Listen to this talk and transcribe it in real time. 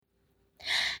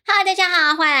大家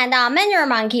好，欢迎来到 Mandarin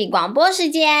Monkey 广播时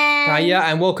间。Hiya,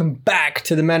 and welcome back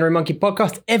to the Mandarin Monkey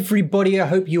podcast. Everybody, I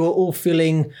hope you are all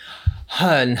feeling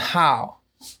很好。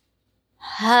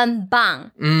很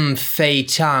棒。非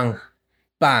常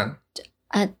棒。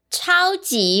超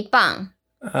级棒。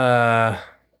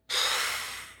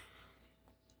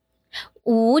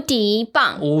无敌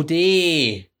棒。无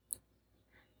敌。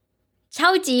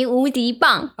超级无敌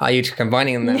棒。Are you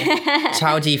combining them?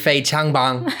 超级非常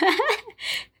棒。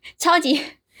超级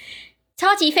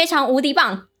非常无敌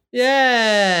棒。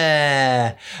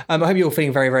Yeah. I hope you're all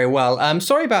feeling very, very well.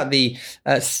 Sorry about the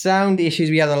sound issues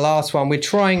we had on the last one. We're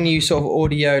trying new sort of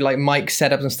audio, like mic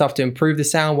setups and stuff to improve the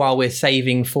sound while we're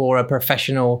saving for a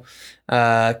professional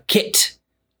kit,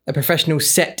 a professional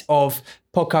set of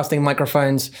podcasting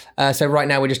microphones. So right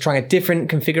now we're just trying a different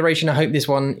configuration. I hope this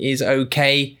one is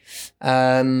okay.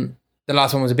 The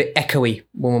last one was a bit echoey.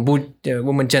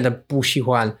 我们真的不喜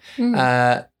欢。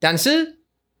但是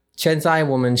现在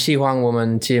我们希望我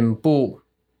们进步。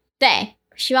对，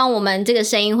希望我们这个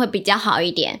声音会比较好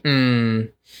一点。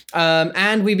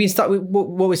And we've been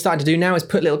what we're starting to do now is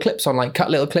put little clips on, like cut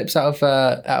little clips out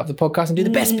of the podcast and do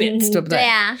the best bits. 对不对？对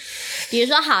啊，比如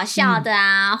说好笑的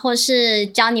啊，或是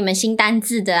教你们新单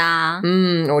字的啊。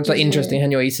或者 interesting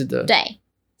很有意思的。对，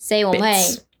所以我们会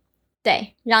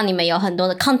对让你们有很多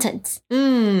的 content。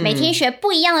每天学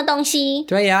不一样的东西。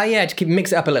对啊 ，yeah, to keep mix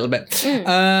it up a little bit.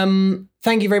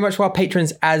 Thank you very much to our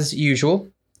patrons as usual.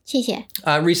 谢谢。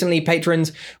Recently,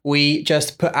 patrons, we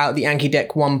just put out the Anki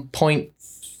Deck 1.3,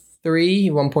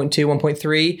 1.2,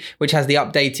 1.3, which has the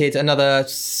updated another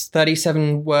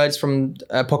 37 words from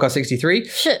podcast 63.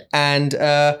 是。And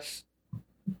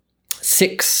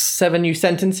 6-7 new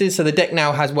sentences. So the deck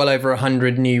now has well over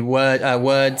 100 new words.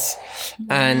 Wow.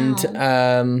 And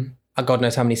God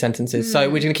knows how many sentences. So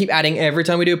we're going to keep adding every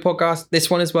time we do a podcast. This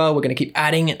one as well. We're going to keep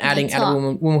adding and adding.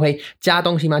 我们会加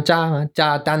东西吗？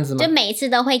加单字吗？就每一次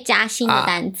都会加新的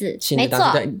单字。新的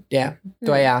单字。Yeah.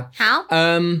 对啊。好。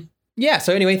Yeah,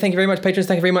 so anyway, thank you very much, patrons.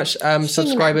 Thank you very much,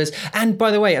 subscribers. And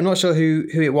by the way, I'm not sure who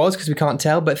it was because we can't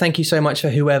tell, but thank you so much for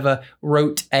whoever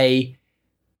wrote a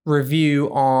review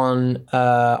on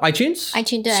iTunes.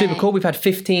 iTunes, Super cool. We've had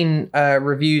 15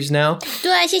 reviews now.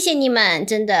 对，谢谢你们，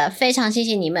真的非常谢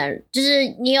谢你们。就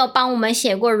是你有帮我们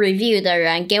写过 review 的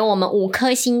人，给我们5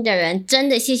颗星的人，真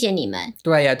的谢谢你们。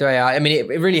对啊。I mean, it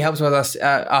really helps with us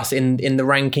in the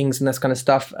rankings and this kind of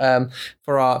stuff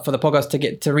for the podcast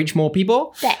to reach more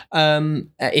people. 对。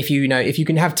If you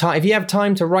have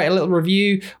time to write a little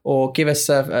review or give us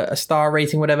a star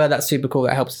rating, whatever, that's super cool.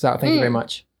 That helps us out. Thank you very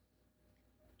much.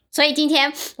 所以今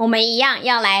天我们一样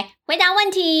要来回答问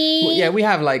题。Yeah, we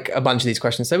have like a bunch of these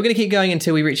questions. So we're going to keep going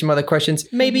until we reach some other questions.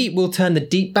 Maybe we'll turn the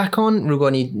deep back on. 如果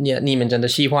你们真的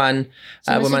喜欢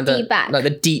我们的 like the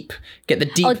deep, get the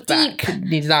deep back. Deep.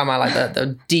 你知道吗？ Like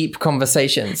the deep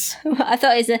conversations. I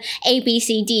thought it's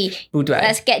ABCD. 不对。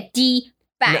 Let's get D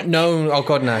back. No, oh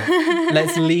God, no.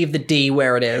 Let's leave the D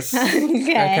where it is.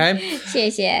 Okay? 谢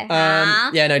谢。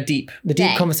Yeah, no, deep. The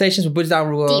deep conversations. 我不知道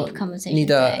如果 Deep conversation. 你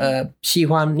的喜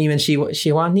欢，你们喜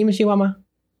欢吗？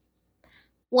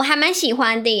我还蛮喜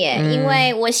欢的耶，因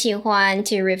为我喜欢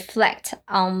to reflect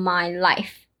on my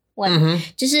life。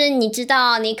就是你知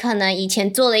道你可能以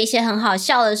前做了一些很好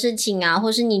笑的事情啊，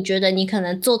或是你觉得你可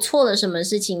能做错了什么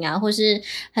事情啊，或是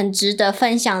很值得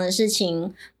分享的事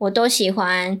情，我都喜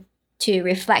欢 to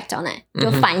reflect on it， 就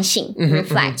反省。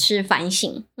reflect 是反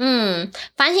省。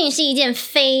反省是一件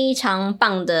非常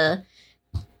棒的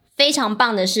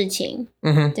事情。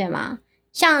对吗？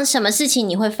像什么事情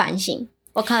你会反省？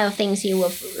 What kind of things you will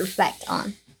reflect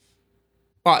on？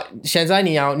 现在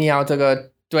你要这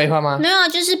个对话吗？没有，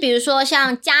就是比如说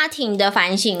像家庭的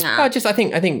反省啊。just I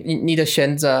think 你的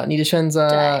选择，你的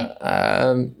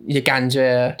感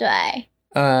觉，对，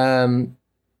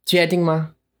决定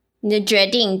吗？你的决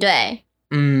定，对。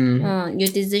your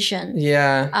decision.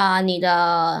 Yeah. 你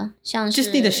的像是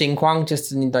just 你的情况，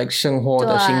 just 你的生活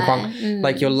的情况，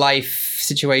 like your life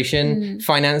situation,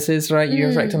 finances, right? You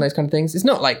reflect on those kind of things. It's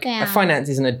not like finance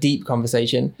isn't a deep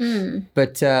conversation,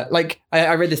 but like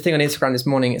I read this thing on Instagram this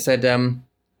morning. It said,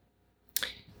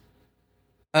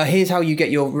 here's how you get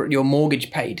your mortgage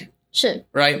paid. 是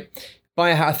right?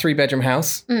 Buy a 3-bedroom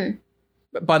house.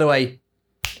 By the way,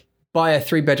 buy a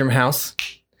 3-bedroom house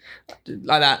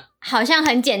like that. 好像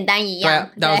很简单一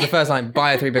样。That was the first line.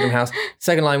 Buy a 3-bedroom house.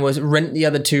 Second line was rent the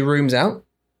other 2 rooms out.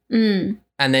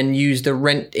 And then use the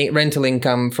rental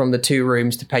income from the 2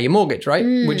 rooms to pay your mortgage, right?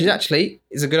 Which is actually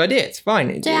a good idea. It's fine.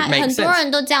 It makes sense. 很多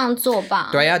人都这样做吧。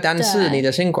对啊，但是你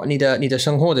的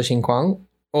生活的情况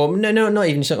or no, not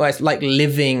even it's like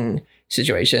living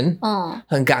situation.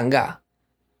 很尴尬。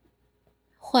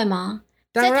会吗？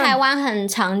在台湾很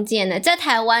常见的，在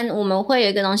台湾我们会有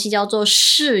一个东西叫做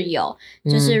室友，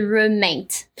就是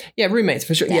roommate. Yeah, roommates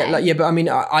for sure. Yeah, but I mean,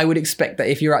 I would expect that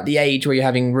if you're at the age where you're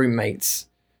having roommates.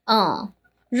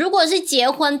 如果是结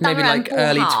婚，当然不好。Maybe like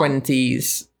early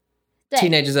 20s,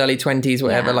 teenagers, early 20s,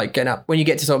 whatever. Like getting up when you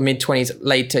get to sort of mid 20s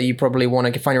later, you probably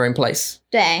want to find your own place.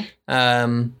 对。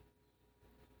And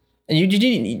you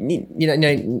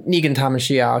know, 你跟他们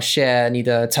需要 share 你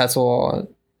的厕所。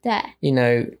对。You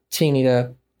know, 清你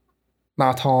的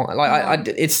马桶 like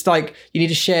it's like you need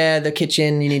to share the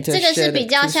kitchen. You need to. 这个是比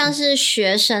较像是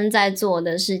学生在做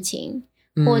的事情，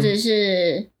或者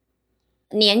是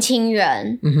年轻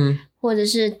人，或者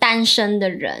是单身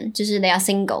的人，就是 they are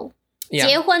single。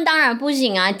结婚当然不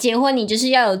行啊，结婚你就是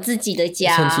要有自己的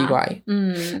家。很奇怪。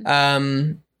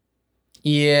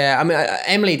Yeah, I mean,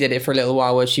 Emily did it for a little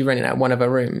while where she rented out one of her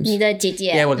rooms. 你的姐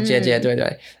姐。Yeah, 我的姐姐，对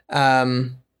对。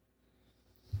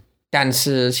但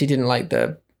是 she didn't like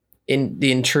the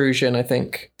intrusion, I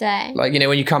think. 对。Like, you know,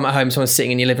 when you come at home, someone's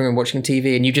sitting in your living room watching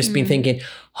TV and you've just been thinking,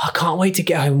 oh, I can't wait to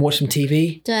get home and watch some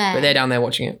TV. 对。But they're down there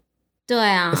watching it. 对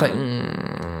啊。It's like,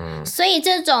 所以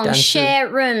这种 share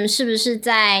room 是不是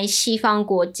在西方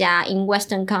国家 in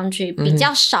Western country 比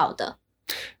较少的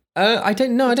？I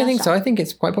don't know. I don't think so. I think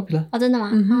it's quite popular. 真的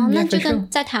吗？那就跟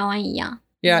在台湾一样。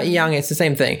Yeah, 一样 it's the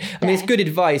same thing. I mean, it's good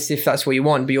advice if that's what you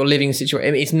want, but your living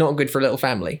situation, it's not good for a little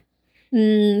family.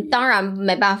 当然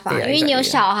没办法，因为你有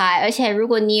小孩，而且如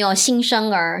果你有新生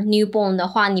儿 newborn 的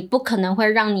话，你不可能会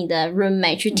让你的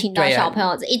roommate 去听到小朋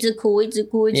友一直哭，一直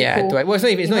哭，一直哭。Yeah, 对。Well,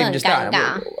 it's not even just that.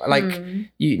 Like,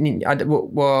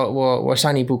 我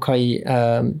想你不可以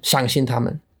相信他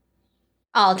们。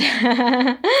对。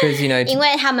Because, you know, 因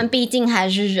为他们毕竟还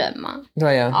是人嘛。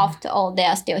对呀。After all, they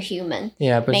are still human.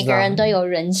 Yeah, 每个人都有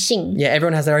人性。Yeah,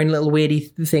 everyone has their own little weirdy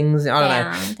things. I don't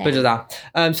know. 不知道。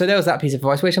So there was that piece of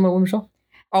advice. 为什么我们说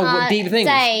？deep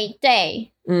things.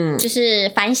 对，就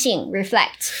是反省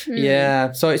reflect.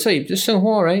 Yeah, so 就生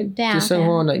活 right? 对啊，就生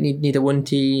活你的问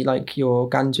题 like your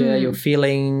感觉 your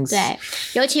feelings. 对，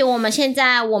尤其我们现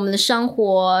在我们的生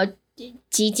活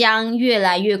即将越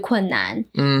来越困难，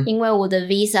因为我的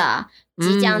visa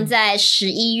即将在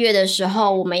11月的时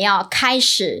候我们要开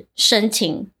始申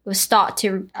请 we start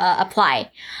to apply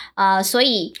所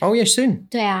以 Oh yeah, soon.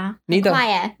 对啊，很快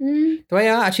耶。对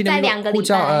啊，在2个礼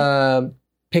拜。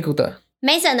Pickle 的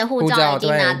Mason 的护照已经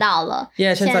拿到了。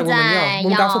Yeah, 现在我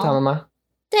们告诉他们吗？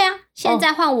对啊，现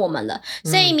在换我们了。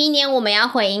所以明年我们要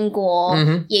回英国，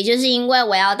也就是因为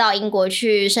我要到英国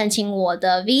去申请我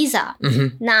的 visa。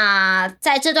那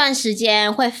在这段时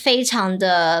间会非常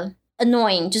的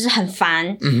annoying， 就是很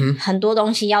烦，很多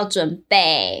东西要准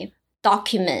备。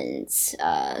documents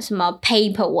什么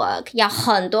paperwork 要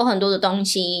很多很多的东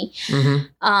西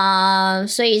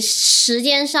所以时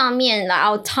间上面然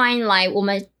后 timeline 我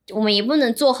们也不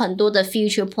能做很多的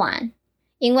future plan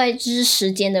因为就是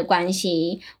时间的关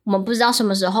系我们不知道什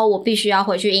么时候我必须要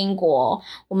回去英国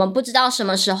我们不知道什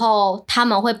么时候他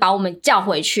们会把我们叫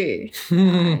回去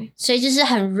所以就是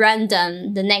很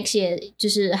random the next year 就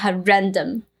是很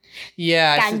random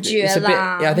Yeah, it's a bit,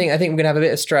 yeah, I think we're going to have a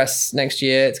bit of stress next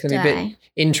year. It's going to be a bit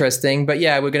interesting. But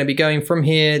yeah, we're going to be going from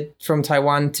here, from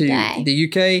Taiwan to the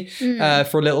UK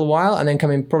for a little while and then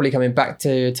probably coming back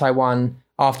to Taiwan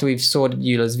after we've sorted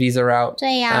Eula's visa out.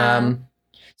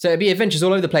 So it'll be adventures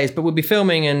all over the place, but we'll be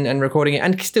filming and recording it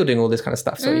and still doing all this kind of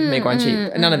stuff. So make one cheap.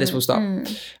 And none of this will stop.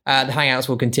 The hangouts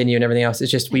will continue and everything else.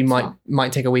 It's just we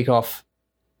might take a week off.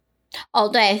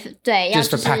 对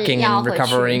Just for packing and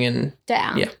recovering and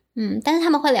yeah. 但是他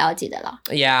们会了解的了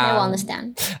Yeah. They will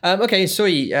understand. Okay, 所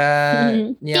以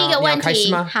第一个问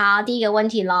题好，第一个问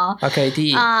题咯 Okay, 第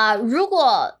一如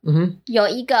果有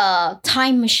一个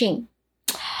time machine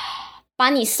把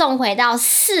你送回到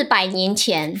400年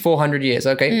前400 years,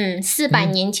 okay.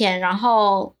 400年前然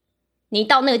后你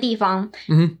到那个地方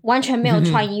完全没有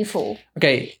穿衣服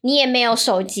okay. 你也没有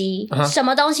手机什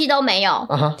么东西都没有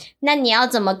那你要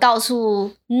怎么告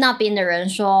诉那边的人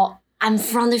说 I'm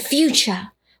from the future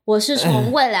我是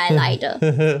从未来来的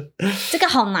这个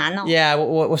好难哦 Yeah,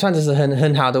 我算这是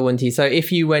很好的问题 So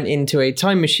if you went into a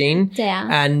time machine 对啊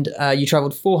and you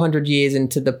traveled 400 years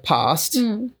into the past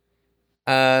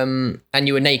and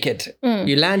you were naked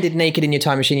you landed naked in your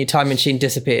time machine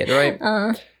disappeared, right?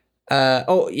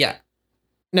 Oh, yeah.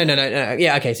 No.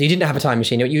 Yeah, okay, so you didn't have a time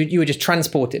machine. You were just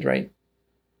transported, right?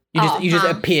 You just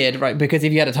appeared, right? Because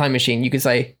if you had a time machine, you could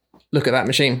say, look at that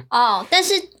machine. 但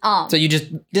是So you just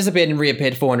disappeared and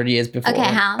reappeared 400 years before. Okay,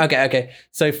 how? Okay.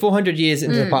 So 400 years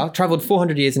into the past, traveled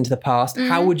 400 years into the past,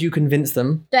 how would you convince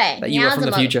them that you were from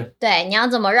the future? 对，你要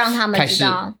怎么让他们知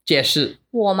道？开始解释。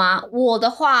我吗？我的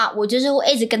话，我就是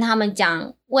会一直跟他们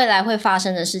讲未来会发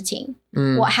生的事情。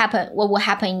what will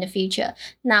happen in the future.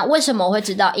 那为什么我会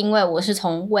知道？因为我是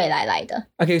从未来来的。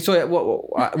Okay, so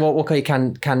我可以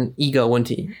看一个问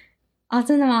题。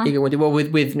真的吗？一个问题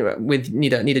with 你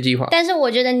的计划。但是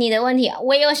我觉得你的问题，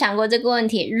我也有想过这个问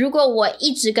题。如果我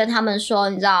一直跟他们说，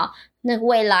你知道那个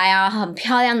未来啊，很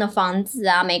漂亮的房子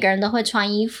啊，每个人都会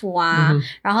穿衣服啊，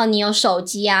然后你有手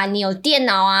机啊，你有电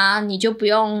脑啊，你就不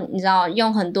用你知道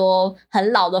用很多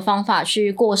很老的方法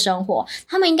去过生活，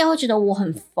他们应该会觉得我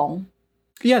很疯。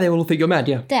Yeah, they will think you're mad.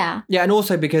 Yeah. 对啊。Yeah, and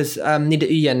also because 你的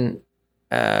语言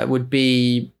would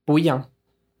be 不一样。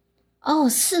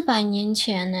400年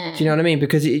前呢。Do you know what I mean?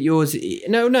 Because yours,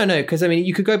 no. Because I mean,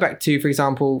 you could go back to, for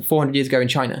example, 400 years ago in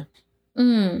China,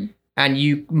 and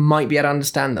you might be able to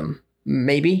understand them.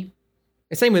 Maybe.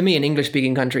 The same with me in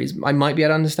English-speaking countries. I might be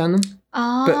able to understand them.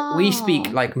 But we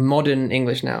speak like modern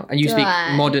English now, and you speak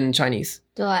modern Chinese.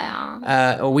 对啊。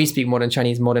Or we speak modern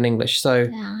Chinese, modern English. So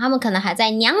对啊，他们可能还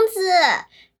在娘子。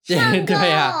对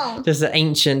啊，就是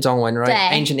ancient 中文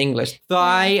right? Ancient English.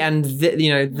 They and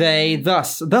they,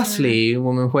 thusly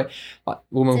我们会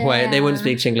they wouldn't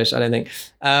speak English, I don't think.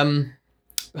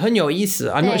 很有意思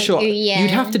I'm not sure.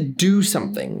 You'd have to do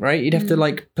something, right? You'd have to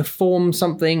like perform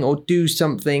something or do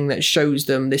something that shows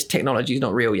them this technology is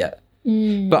not real yet.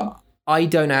 But I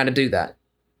don't know how to do that.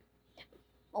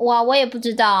 我也不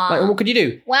知道啊。Like, what could you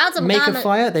do? 我要怎么 Make a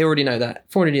fire? They already know that.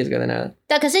 400 years ago, they know that.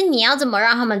 对，可是你要怎么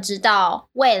让他们知道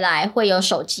未来会有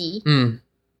手机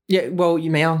？Yeah, well,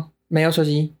 没有手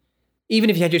机。Even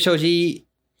if you had your 手机，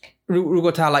如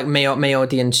果它 like 没有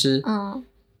电池，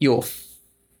有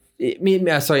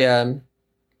，sorry,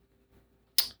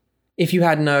 if you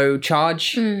had no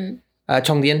charge,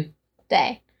 充电，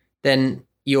对 then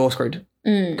you're screwed.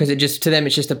 Because it just to them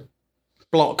it's just a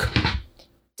block.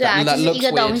 对啊，就是一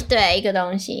个东西，对，一个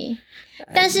东西。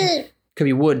但是 could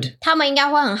be wood. 他们应该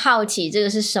会很好奇这个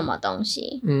是什么东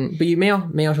西。But you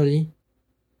没有手机，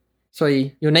所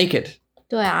以 you're naked.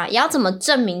 对啊，也要怎么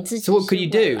证明自己 ？So what could you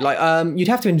do? Like, you'd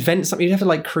have to invent something. You'd have to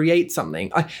like create something.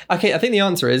 I think the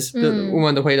answer is 我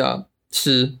们的回答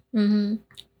是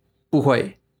不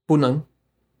会，不能。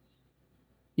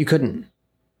You couldn't.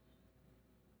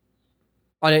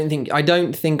 I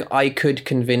don't think I could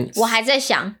convince. 我还在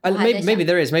想 maybe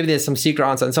there is. Maybe there's some secret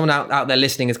answer, and someone out there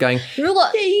listening is going, 如果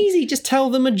easy, just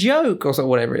tell them a joke or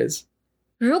whatever it is.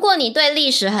 如果你对历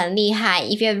史很厉害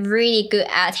if you're really good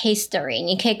at history,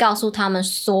 你可以告诉他们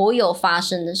所有发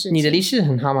生的事情。你的历史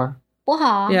很好吗？不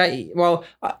好啊。Yeah, well,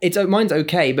 mine's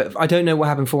okay, but I don't know what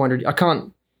happened 400. I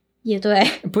can't. 也对，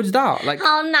不知道 like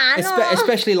好难哦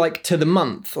especially like to the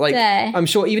month. Like 对 I'm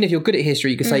sure even if you're good at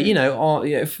history, you could say,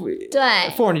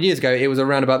对 400 years ago it was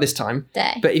around about this time.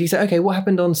 对 But if you say, okay, what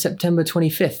happened on September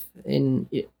 25th in?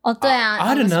 对啊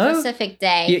I don't know. specific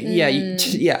day.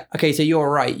 Yeah. Okay, so you're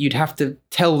right. You'd have to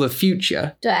tell the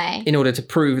future 对 in order to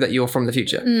prove that you're from the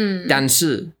future. 但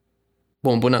是我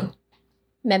们不能。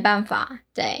没办法，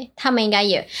对他们应该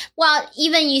也 Well,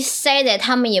 even you say that,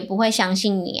 他们也不会相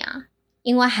信你啊，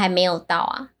因为还没有到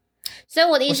啊。所以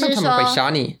我的意思是说他们会杀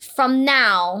你 ，From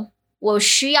now, 我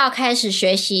需要开始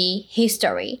学习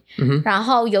history，然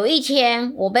后有一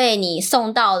天我被你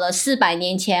送到了400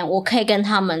年前，我可以跟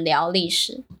他们聊历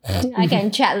史。I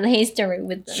can chat the history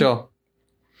with them. Sure.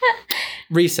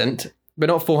 Recent, but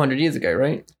not 400 years ago,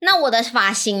 right? 那我的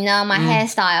发型呢？My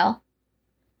hairstyle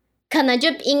可能就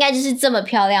应该就是这么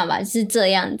漂亮吧，是这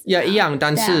样子。Yeah, 一样，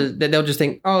但是 they'll just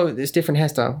think, oh, it's different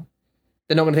hairstyle.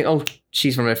 They're not going to think, oh,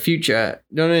 she's from the future.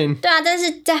 You know what I mean? 对啊，但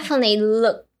是 definitely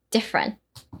look different.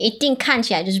 一定看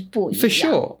起来就是不一样。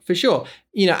For sure.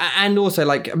 You know, and also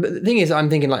like the thing is, I'm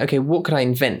thinking like, okay, what could I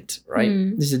invent? Right?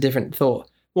 This is a different thought.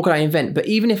 What could I invent? But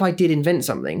even if I did invent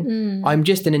something, I'm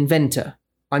just an inventor.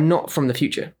 I'm not from the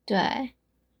future. 对。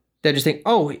They'll just think,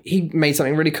 oh, he made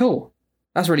something really cool.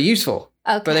 That's really useful.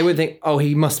 Okay. But they would think, oh,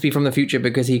 he must be from the future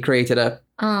because he created a.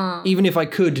 Even if I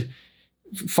could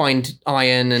find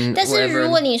iron and 但是如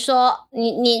果你说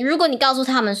如果你告诉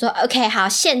他们说 OK 好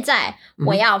现在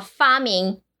我要发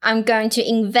明 I'm going to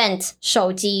invent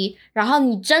手机然后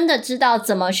你真的知道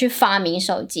怎么去发明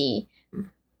手机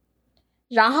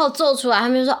然后做出来他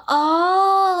们就说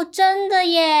哦真的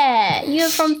耶 You're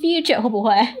from future 会不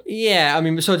会 Yeah, I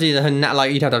mean 手机很难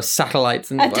like you'd have to have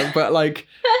satellites and but like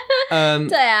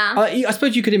对啊 I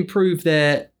suppose you could improve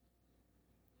their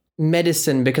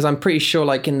medicine because I'm pretty sure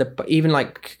like even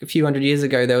like a few hundred years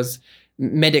ago there was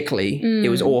medically it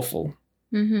was awful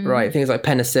right things like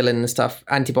penicillin and stuff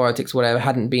antibiotics whatever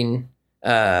hadn't been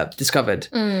discovered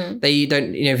they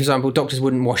don't for example doctors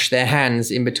wouldn't wash their hands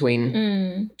in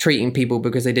between treating people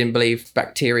because they didn't believe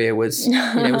bacteria was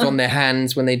was on their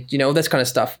hands when they all this kind of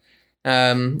stuff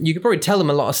You could probably tell them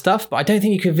a lot of stuff, but I don't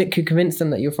think you could convince them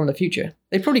that you're from the future.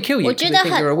 They'd probably kill you because they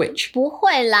think you're a witch. 不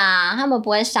会啦，他们不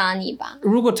会杀你吧？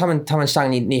如果他们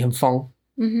伤你很疯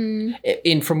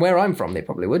，from where I'm from, they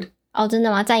probably would. 哦，真的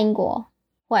吗？在英国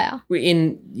会啊？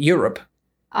 In Europe.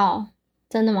 哦，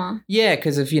真的吗？ Yeah,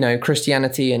 because of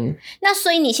Christianity and. 那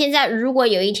所以你现在如果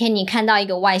有一天你看到一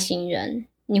个外星人，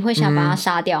你会想把他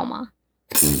杀掉吗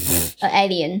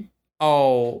？alien.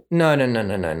 Oh, no. I don't.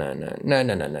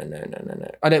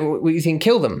 What you think?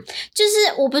 Kill them? 就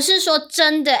是我不是说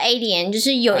真的 alien， 就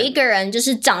是有一个人就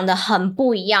是长得很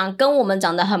不一样，跟我们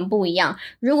长得很不一样。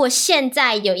如果现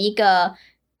在有一个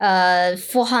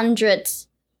400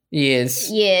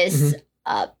 years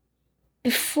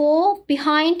before,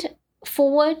 behind,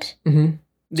 forward，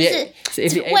 就是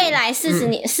未来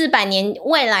400年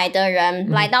未来的人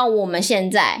来到我们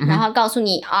现在，然后告诉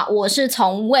你啊，我是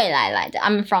从未来来的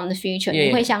 ，I'm from the future，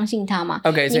 你会相信他吗？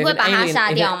 Okay, so 你会把他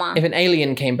杀掉吗？ If an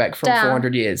alien came back from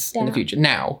 400 years in the future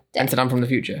now and said I'm from the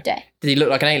future, 对 did he look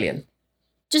like an alien?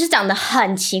 就是长得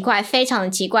很奇怪，非常的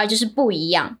奇怪，就是不一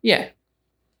样。Yeah.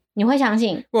 你会相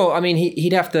信？ Well, I mean,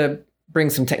 he'd have to bring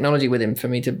some technology with him for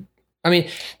me to. I mean,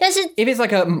 但是 if it's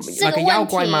like a 妖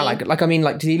怪嘛 like I mean,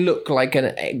 like, did he look like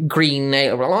a green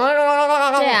nail?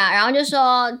 对啊，然后就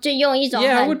说就用一种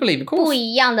Yeah, I would believe, of course. 不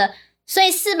一样的，所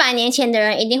以400年前的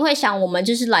人一定会想我们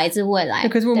就是来自未来。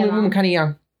Because 我们看一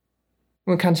样，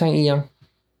我们看上一样。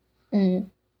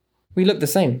We look the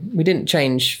same. We didn't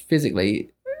change physically.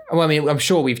 Well, I mean, I'm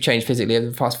sure we've changed physically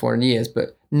over the past 400 years,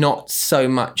 but not so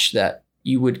much that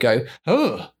you would go,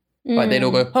 oh. Like they'd all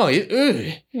go, oh, do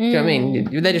you know what I mean?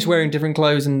 They're just wearing different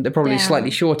clothes and they're probably slightly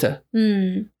shorter.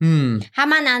 还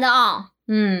蛮难的哦。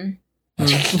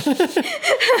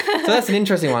So that's an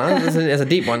interesting one. That's a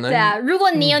deep one, though. 对啊，如果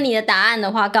你有你的答案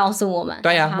的话，告诉我们。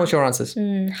对啊 what's your answers?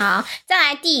 好，再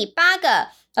来第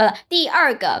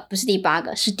二个不是第8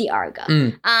个，是第2个。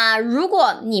如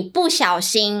果你不小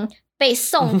心被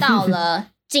送到了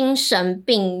精神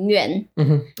病院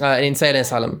an insane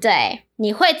asylum. 对，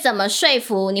你会怎么说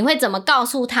服？你会怎么告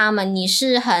诉他们你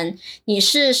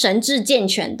是神智健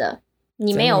全的？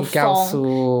你没有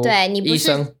疯，对你不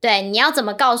是对，你要怎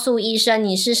么告诉医生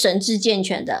你是神智健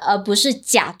全的，而不是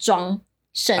假装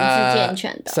神智健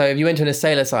全的？So if you went to an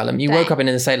insane asylum, you woke up in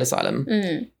an insane asylum.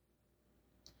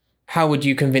 How would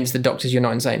you convince the doctors you're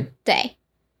not insane? 对，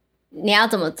你要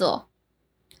怎么做？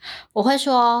我会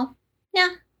说呀，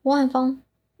我很疯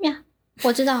呀，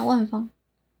我知道我很疯。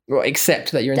Well,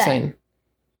 accept that you're insane.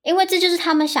 因为这就是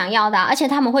他们想要的而且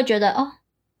他们会觉得哦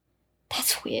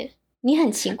 ，That's weird。你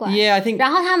很奇怪 ，Yeah, I think。然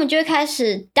后他们就会开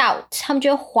始 doubt， 他们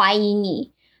就会怀疑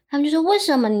你，他们就说为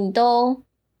什么你都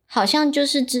好像就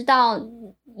是知道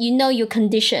you know your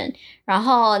condition， 然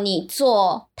后你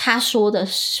做他说的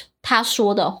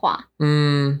话，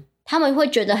他们会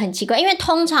觉得很奇怪，因为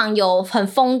通常有很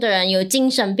疯的人，有精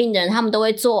神病的人，他们都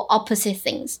会做 opposite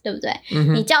things， 对不对？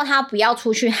你叫他不要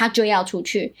出去，他就要出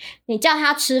去；你叫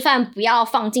他吃饭不要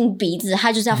放进鼻子，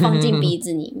他就是要放进鼻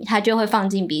子里面，他就会放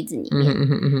进鼻子里面。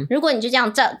如果你就这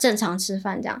样正常吃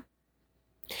饭，这样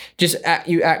just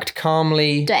you act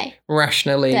calmly, 对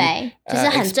rationally, 对，就是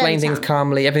很正常 explain things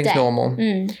calmly, everything's normal.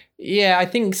 Yeah, I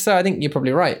think so. I think you're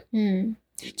probably right.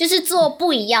 就是做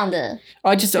不一样的。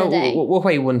I just 我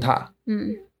会问他，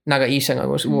那个医生啊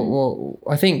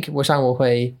，I think 我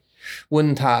会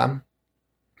问他，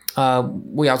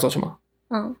我要做什么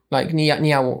？like 你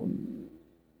要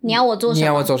我做什么？你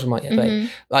要我做什么？对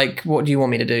 ，like what do you want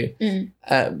me to do?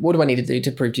 What do I need to do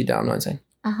to prove to you that I'm not insane?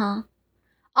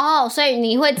 所以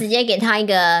你会直接给他一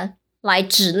个来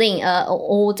指令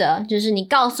order， 就是你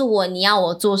告诉我你要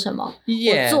我做什么，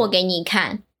我做给你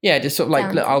看。Yeah, just sort of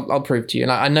like, look, I'll prove to you.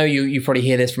 And I know you probably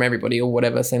hear this from everybody or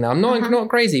whatever, saying that I'm not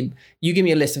crazy. You give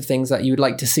me a list of things that you would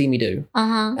like to see me do,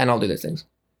 and I'll do those things.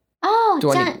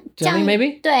 这样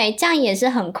maybe? 对，这样也是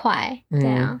很快。对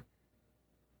啊。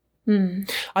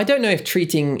I don't know if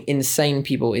treating insane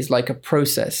people is like a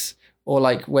process or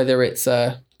like whether it's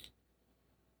a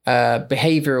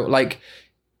behavioral, like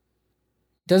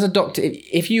does a doctor,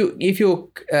 if you're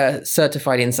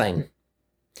certified insane,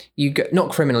 you go,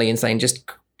 not criminally insane, just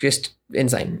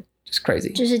insane, just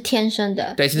crazy. 就是天生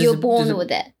的。对， You're born with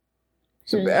it.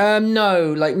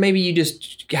 No, like maybe you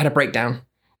just had a breakdown.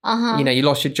 You know, you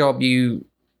lost your job,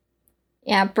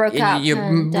 broke up.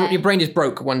 Your brain just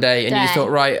broke one day and you just thought,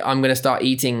 right, I'm going to start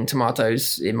eating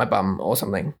tomatoes in my bum or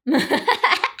something.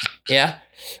 Yeah?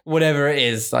 Whatever it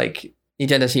is, like, 你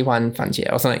真的喜欢番茄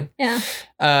or something. Yeah.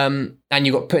 And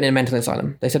you got put in a mental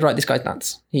asylum. They said, right, this guy's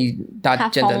nuts. 他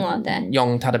真的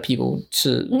用他的屁股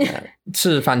吃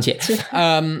番茄.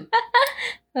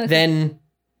 Then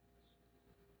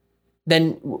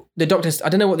then the doctors, I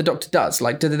don't know what the doctor does.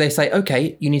 Like, do they say,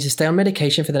 okay, you need to stay on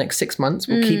medication for the next 6 months.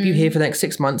 We'll keep you here for the next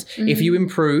 6 months. If you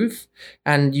improve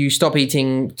and you stop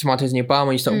eating tomatoes in your bum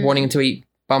or you stop wanting to eat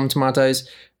bum tomatoes,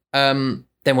 then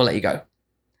we'll let you go.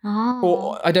 Oh.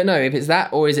 Or I don't know if it's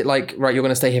that, or is it like, right, you're going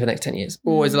to stay here for the next 10 years?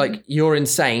 Or is it like, you're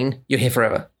insane, you're here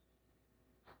forever?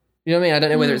 You know what I mean? I don't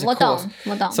know whether it's a course.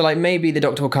 我懂. So like maybe the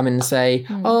doctor will come in and say,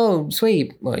 oh,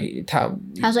 sweet. Well,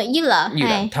 他说医了，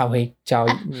他会教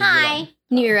Hi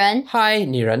女人 Hi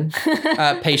女人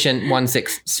patient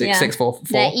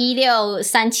 16644 对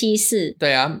16374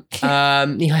对啊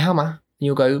你还好吗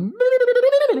You'll go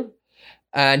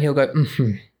and he'll go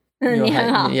你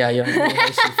很好 Yeah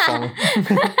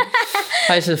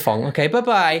还是疯 Okay bye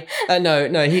bye no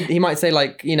he might say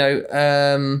like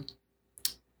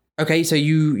okay, so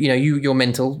you're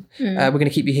mental. We're going to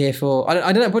keep you here for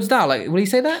I don't know what's that like. Will he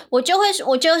say that? 我就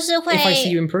是会 If I see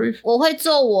you improve, 我会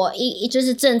做我就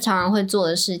是正常人会做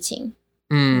的事情。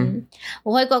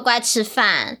我会乖乖吃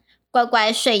饭，乖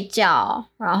乖睡觉，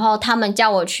然后他们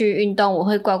叫我去运动，我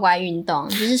会乖乖运动。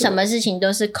就是什么事情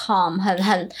都是 calm，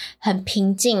 很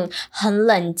平静，很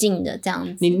冷静的这样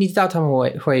子。你知道他们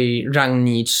会让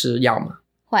你吃药吗？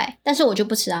会，但是我就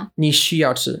不吃啊。你需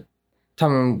要吃，他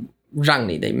们。让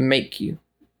你 they make you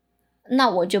那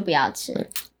我就不要吃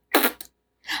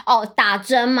哦打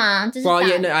针吗这是 well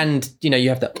yeah and you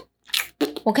have to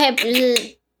我可以就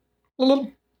是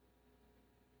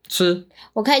吃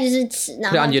我可以就是吃然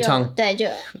后 put it on your tongue 对就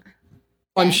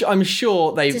I'm sure I'm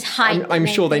sure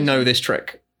they know this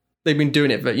trick they've been doing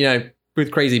it but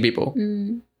with crazy people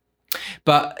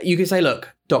but you could say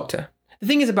look doctor the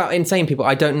thing is about insane people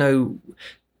I don't know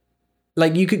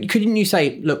like couldn't you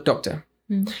say look doctor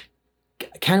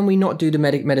can we not do the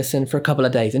medicine for a couple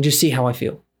of days and just see how I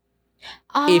feel?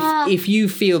 If you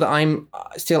feel that I'm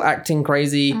still acting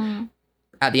crazy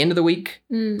at the end of the week,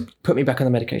 put me back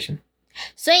on the medication.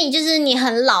 所以就是你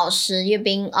很老实 you're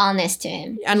being honest to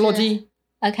him. And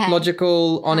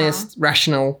logical, honest,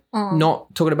 rational, not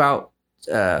talking about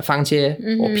番茄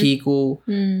or 屁股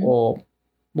or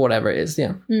whatever it is.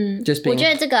 Yeah. Just being 我觉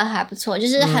得这个还不错，就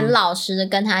是很老实的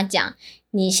跟他讲，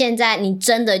你现在你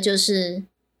真的就是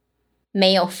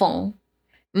没有疯，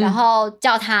然后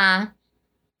叫他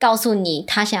告诉你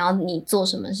他想要你做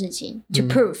什么事情，to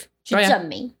prove 去证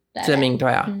明，证明对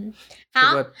啊，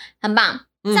好，很棒。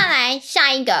再来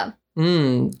下一个，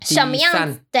什么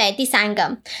样子？对，第三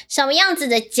个，什么样子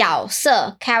的角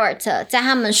色 character 在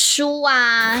他们书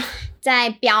啊，在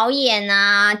表演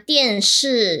啊、电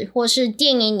视或是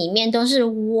电影里面都是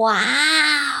哇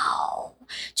哦。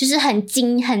就是很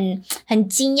惊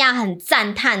讶、很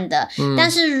赞叹的。但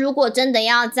是如果真的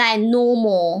要在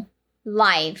normal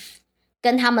life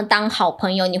跟他们当好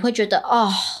朋友，你会觉得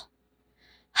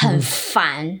很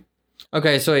烦。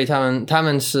Okay, 所以他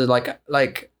们是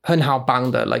like 很好帮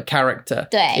的 like character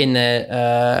对 in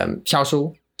the 小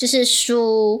说。就是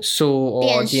书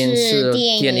或电视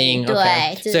电影对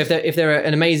okay. So if they're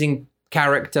an amazing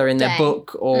character in their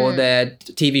book or their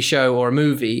TV show or a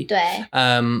movie 对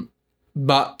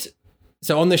but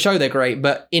so on the show they're great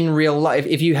but in real life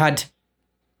if you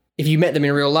met them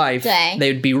in real life 对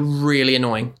they would be really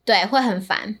annoying 对会很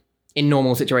烦 in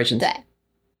normal situations 对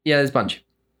yeah there's a bunch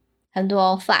很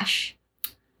多 Flash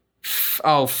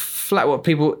what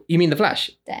people you mean the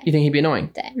Flash 对 you think he'd be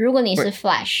annoying 对如果你是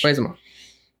Flash 为什么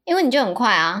因为你就很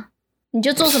快啊你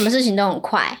就做什么事情都很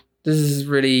快 This is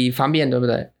really 方便对不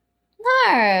对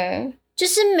No 就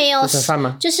是没有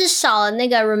就是少了那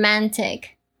个 romantic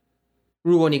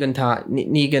如果你跟他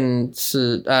你跟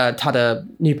是他的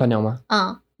女朋友吗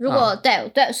如果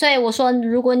对所以我说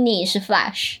如果你是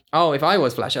Flash if I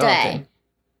was Flash 对 okay.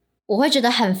 我会觉得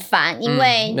很烦因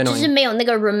为就是没有那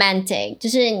个 romantic 就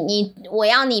是我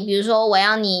要你比如说我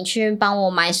要你去帮我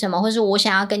买什么或是我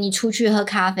想要跟你出去喝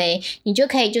咖啡你就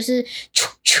可以就是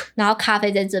然后咖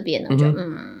啡在这边我就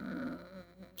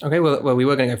Okay, well, we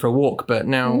were going to go for a walk, but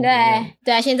now...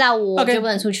 对啊，现在我就不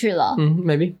能出去了。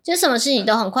Maybe. 就什么事情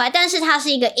都很快，但是他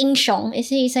是一个英雄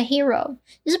 ，he's a hero，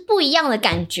 就是不一样的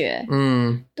感觉。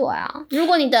对啊，如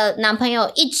果你的男朋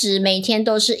友一直每天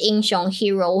都是英雄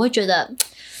hero， 我会觉得，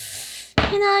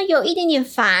天哪，有一点点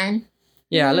烦。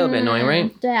Yeah, a little bit annoying, right?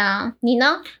 对啊，你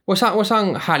呢？我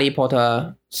上哈利波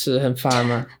特是很烦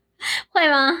吗？会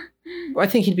吗？ I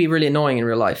think he'd be really annoying in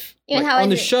real life. Like, on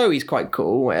the show, he's quite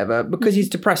cool, whatever, because he's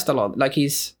depressed a lot. Like,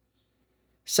 he's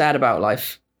sad about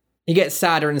life. He gets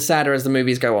sadder and sadder as the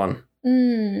movies go on.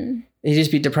 He'd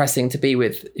just be depressing to be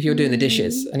with if you're doing the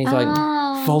dishes. And he's like,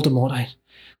 Voldemort,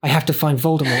 I have to find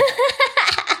Voldemort.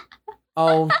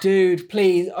 Oh, dude,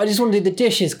 please. I just want to do the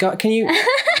dishes. Can you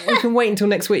we can wait until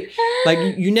next week.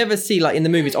 Like you never see like in the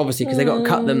movies, obviously, because they got to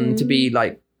cut them to be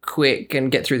like quick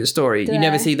and get through the story. You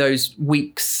never see those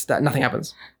weeks that nothing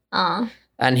happens.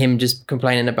 And him just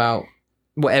complaining about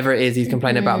whatever it is he's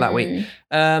complaining about that week.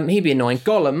 He'd be annoying.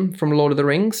 Gollum from Lord of the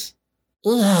Rings.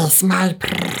 Yes, my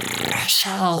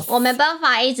precious. 我没办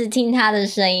法一直听他的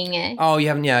声音哎。Oh, you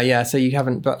haven't? Yeah. So you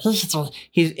haven't, but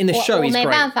he's in the show. 我 He's 没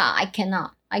great. 办法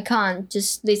I can't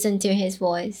just listen to his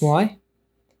voice. Why?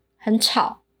 很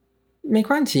吵。没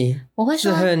关系，我会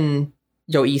说是很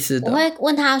有意思的。我会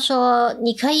问他说：“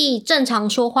你可以正常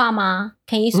说话吗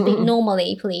 ？Can you speak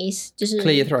normally, please？” 就是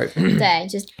Clear your throat. 对，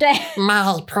就是对 My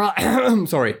precious.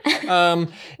 Sorry.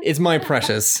 It's my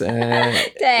precious. 对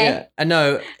Yeah. I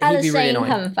know. 他 He'd 的 be 声 really 音 annoying.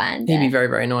 很烦。 He'd be 对 very,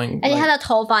 very annoying. 而且他的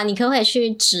头发，你可不可以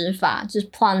去植发？就是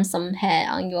plant some hair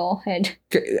on your head.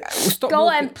 Stop Go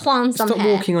walking, and plant some stop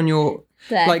hair. walking on your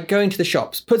对 like going to the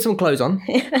shops. Put some clothes on.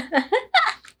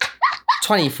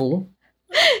 24.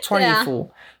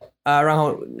 然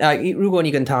后如果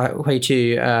你跟他会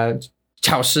去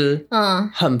超市，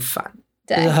很烦，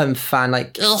就是很烦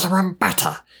like Here's one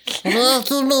butter. Give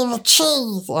me the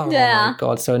cheese. oh my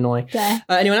god, so annoying. 对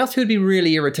Anyone else who would be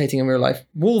really irritating in real life?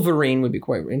 Wolverine would be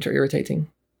quite irritating.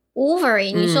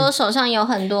 Wolverine，你说手上有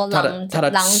很多狼他的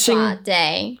狼心爪，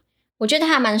对，我觉得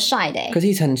他还蛮帅的。 Because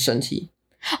he's 很神奇。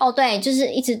哦，对，就是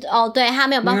一直对他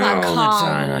没有办法 No,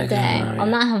 calm， that's- 对 yeah.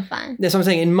 那很烦。 That's what I'm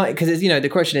saying. In my because you know the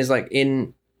question is like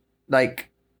in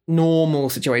like normal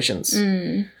situations,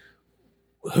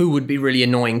 who would be really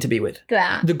annoying to be with? 对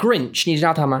啊， The Grinch. 你知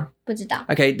道他吗？不知道。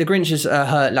 Okay, the Grinch is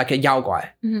her like a 妖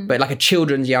怪, but like a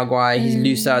children's 妖怪. He's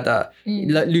Lucer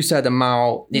the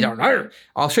Mao. You don't know.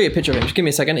 I'll show you a picture of him. Just give me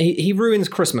a second. He ruins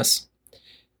Christmas.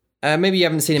 Maybe you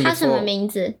haven't seen him 他什么 before. 名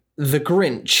字 The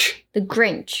Grinch. ？The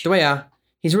Grinch。 The way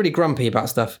he's really grumpy about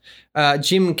stuff.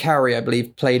 Jim Carrey, I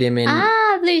believe, played him in.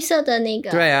 啊，绿色的那个。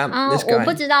对啊this guy 我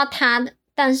不知道他，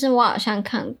但是我好像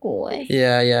看过哎。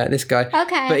 Yeah, this guy.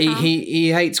 Okay, But huh.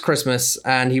 he hates Christmas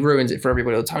and he ruins it for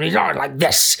everybody all the time. He's like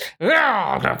this.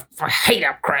 I hate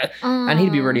that crap. And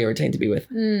he'd be really irritating to be with.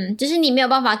 就是你没有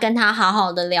办法跟他好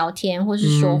好的聊天或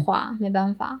是说话，没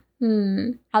办法。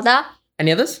好的。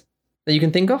 Any others that you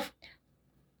can think of?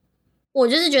 我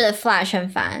就是觉得 Flash 很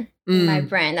烦。My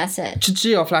brain, that's it.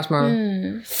 只有 Flash 吗？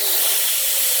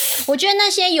我觉得那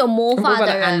些有魔 What 法 about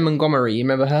的 Anne 人， Montgomery? You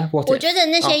remember her? What 我 if? 觉得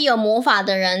那些有魔法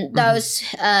的人，those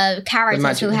characters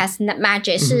magic. who has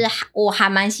magic 是我还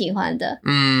蛮喜欢的。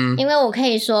因为我可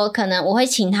以说，可能我会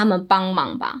请他们帮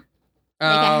忙吧。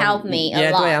They can help me a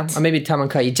Yeah, lot. 对啊 Maybe 他们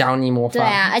可以教你魔法。对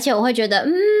啊，而且我会觉得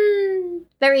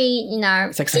，very you know,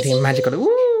 It's exciting and magical. Woo!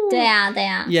 对啊，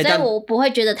 Yeah, 所以 that- 我不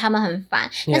会觉得他们很烦。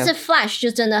 Yeah. 但是 Flash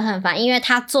就真的很烦，因为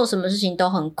他做什么事情都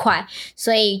很快，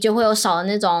所以就会有少了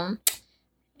那种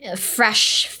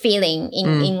fresh feeling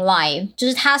in life，就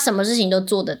是他什么事情都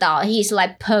做得到。He's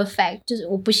like perfect，就是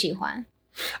我不喜欢。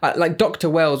 Like Dr.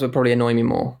 Wells would probably annoy me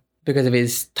more because of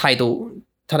his title.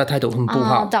 他的 title 很不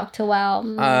好。Dr. Well，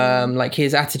 like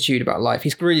his attitude about life.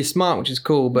 He's really smart, which is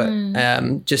cool, but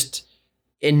just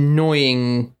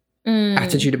annoying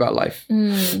attitude about life.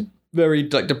 Very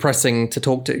like depressing to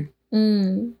talk to.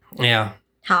 Yeah.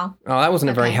 好， Oh, that wasn't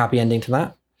a very Okay. happy ending to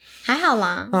that. 还好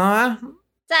啦。 Ah.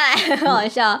 再来，很好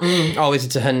笑， Oh, this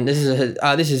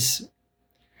is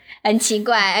很奇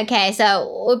怪。Okay, so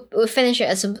we finish it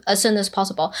as soon as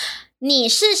possible. 你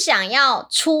是想要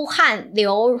出汗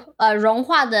融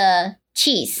化的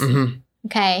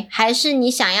cheese，OK，还是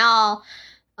你想要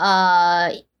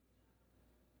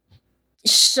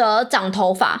蛇长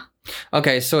头发？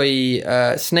 okay. So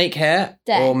snake hair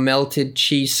对 or melted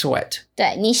cheese sweat.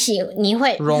 对，你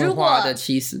会如融果化的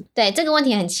cheese. 对这个问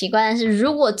题很奇怪，但是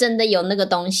如果真的有那个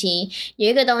东西，有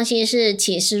一个东西是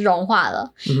其实融化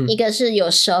了，一个是有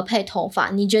蛇配头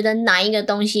发，你觉得哪一个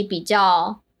东西比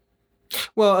较？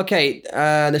 Well, okay.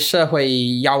 The 蛇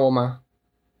会咬我吗？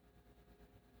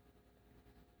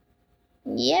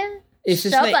 Yeah， It's a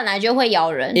蛇 snake. 本来就会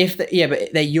咬人。 Yeah,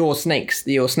 but they're your snakes.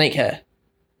 They're your snake hair.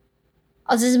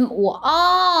 哦，这是我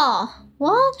哦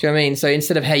，what？ Do you know what I mean? So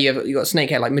instead of hair, you got snake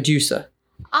hair like Medusa.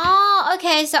 哦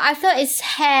，okay, so I thought it's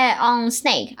hair on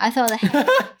snake. I thought the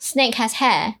snake has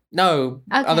hair. No,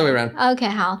 Okay. other way around. OK，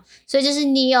好，所以就是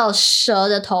你有蛇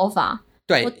的头发。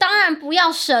对我当然不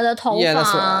要蛇的头 Yeah, 发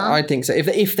that's what 啊， I think. So if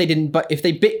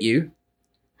they bit you,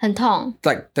 很痛。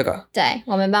 like 这个对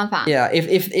我没办法。 Yeah,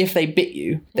 if they bit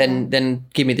you, then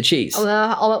give me the cheese.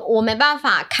 我没办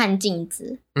法看镜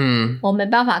子，我没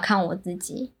办法看我自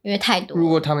己，因为太多了。如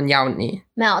果他们咬你，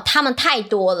没有，他们太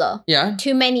多了 Yeah.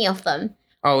 ，too many of them。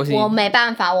 Oh, is 我 he 没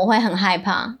办法，我会很害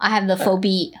怕。I have the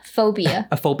phobia.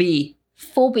 a phobia?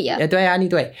 Phobia. 对啊，你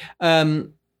对。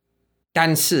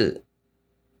但是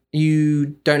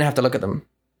You don't have to look at them.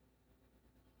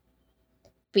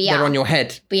 不 They're 要 on your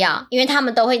head. 不要，因为他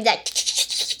们都会在。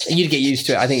 You'd get used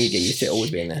to it. I think you'd get used to it always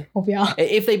being there. 我不要。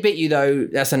 If they bit you though,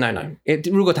 that's a no-no.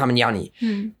 如果他们咬你，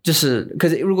就是可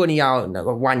是如果你要那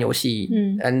个玩游戏，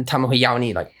他们会咬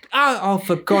你 like oh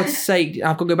for God's sake,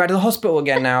 I've got to go back to the hospital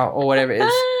again now or whatever it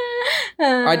is.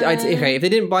 Okay, if they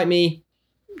didn't bite me,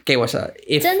 给我吃。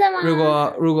真的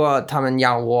吗？如果他们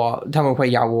咬我，他们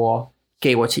会咬我，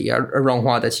给我cheese，融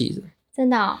化的 cheese。真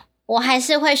的哦，我还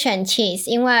是会选 cheese，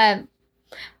 因为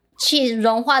cheese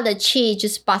融化的 cheese 就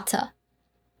是 butter。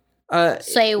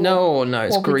所以 no,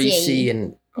 it's greasy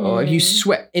and if you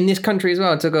sweat in this country as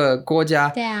well. 这个国家，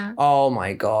对啊。Oh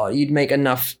my god, you'd make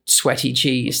enough sweaty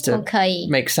cheese to 我可以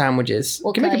make sandwiches.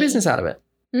 You can make a business out of it.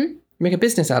 Make a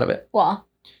business out of it. 我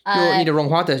你的融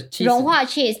化的 cheese， 融化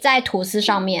cheese 在吐司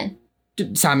上面，就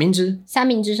三明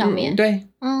治上面。对，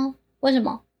为什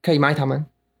么？可以买他们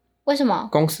为什么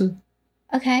公司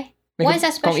 ？Okay, why is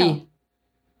that 公 special? 益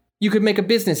You could make a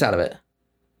business out of it.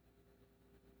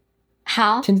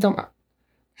 好，听得懂吗？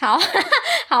好，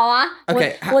好啊。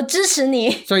Okay, 我支持你。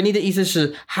所以你的意思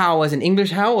是 how as in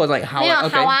English how or like how? 没有 Okay.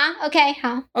 好啊 ，OK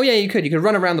好。 Oh yeah, you could. You could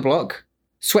run around the block,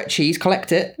 sweat cheese, collect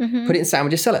it, put it in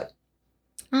sandwiches, sell it.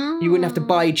 You wouldn't have to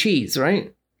buy cheese,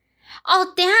 right? 哦，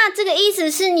等一下，这个意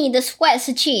思是你的 sweat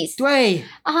是 cheese 对。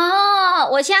哦，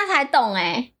我现在才懂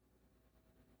哎。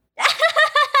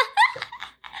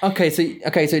Okay,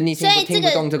 so 你听不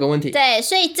懂这个问题。对，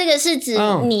所以这个是指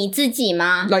你自己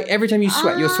吗？ Like every time you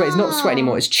sweat, your sweat is not sweat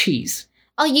anymore, it's cheese.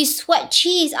 Oh, you sweat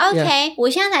cheese. Okay, 我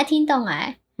现在才听懂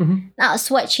哎。那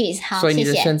sweat cheese 好，所以你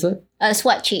的谢谢。选择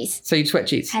sweat cheese. So you sweat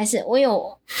cheese. 还是我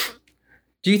有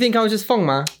Do you think I was just 疯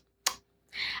吗？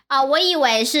我以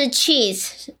为是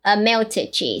cheese, melted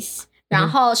cheese， 然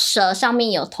后蛇上面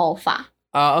有头发。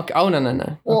Okay. Oh no.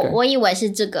 Okay. 我以为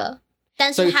是这个，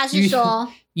但是他是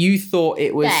说 You thought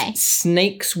it was 对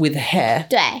snakes with hair.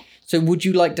 对 So would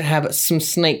you like to have some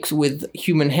snakes with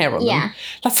human hair on them? Yeah.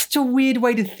 That's such a weird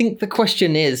way to think the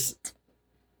question is.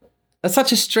 That's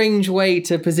such a strange way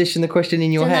to position the question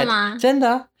in your 真的 head. 吗？ 真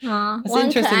的? 我 That's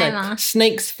很可 interesting 爱 though. 吗？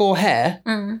 Snakes for hair,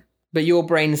 嗯， but your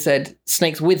brain said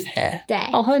snakes with hair. 对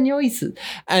Oh, 很有意思.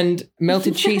 And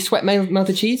melted cheese, sweat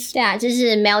melted cheese? 对啊，就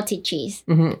是 melted cheese，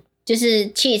就是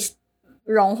cheese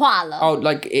融化了。 Oh,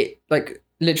 like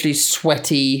literally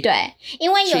sweaty. 对，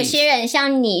因为有些人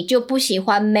像你就不喜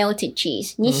欢 melted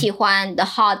cheese，你喜欢 the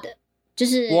hard，就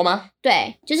是我吗？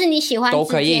对，就是你喜欢直都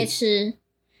可以接吃，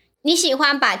你喜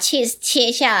欢把 cheese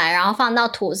切下来，然后放到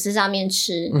吐司上面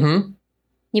吃。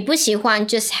你不喜欢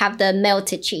just have the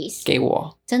melted cheese？ 给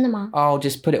我。真的吗？ I'll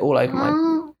just put it all over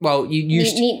my. Well, you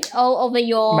used 你 all over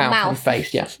your mouth and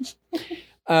face, yeah.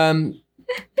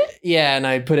 Yeah,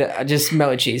 no, put it just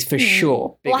melted cheese for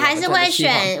sure. 我还是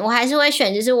会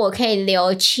选，就是我可以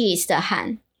流 cheese 的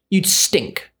汗。 You'd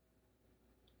stink.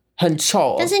 很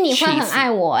臭。但是你会很爱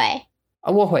我哎。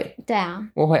我会。对啊。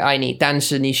我会爱你，但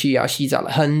是你需要洗澡了，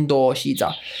很多洗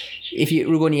澡。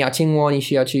如果你要亲我，你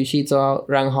需要去洗澡，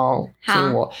然后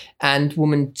亲我。And 我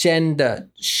们真的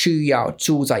需要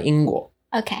住在英国。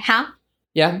Okay, 好。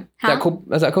Yeah? Is that cool?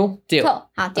 Is that cool? Deal. Cool.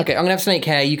 好 deal. Okay, I'm going to have snake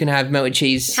hair. You can have melted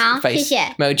cheese 好 face. 谢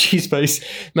谢 Melted cheese face.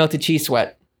 Melted cheese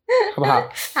sweat. 好不好？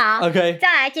好 OK 再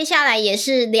来，接下来也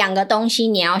是2个东西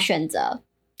你要选择。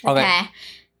 OK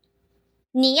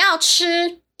你要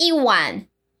吃一碗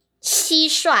蟋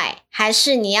蟀，还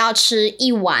是你要吃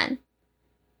一碗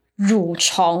蠕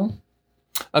虫？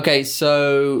 Okay,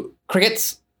 so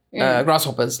crickets,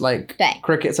 grasshoppers, like 对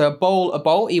crickets. So a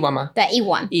bowl, 一碗吗？对，一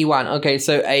碗。一碗. Okay,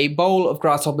 so a bowl of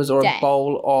grasshoppers or 对 a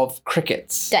bowl of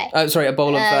crickets. 对 Sorry, a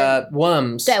bowl of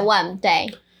worms. 对 worm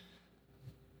对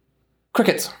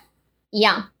Crickets. 一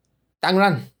样，当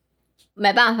然，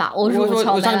没办法，我蠕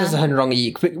虫我上就是的很容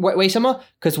易。为什么？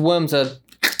 Because worms are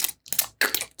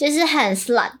就是很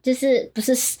sludge， 就是不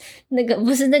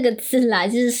是那个字啦，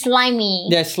就是 slimy。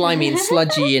 they're slimy and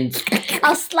sludgy and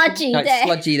哦 sludgy like 对，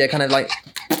 sludgy. They're kind of like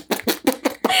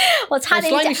我差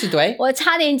点 slimy 讲，是对。我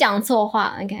差点讲错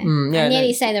话。OK， yeah, I nearly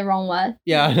no. said the wrong word。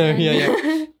 Yeah, I know.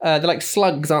 Yeah. They're like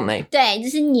slugs, aren't they? 对，就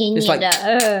是黏 It's 黏 like-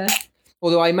 的，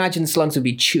 Although I imagine slugs would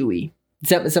be chewy.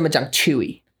 怎么讲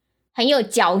chewy? 很有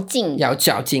嚼劲。要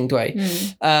嚼劲，对。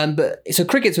But so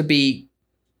crickets would be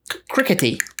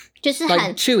crickety, 就是 like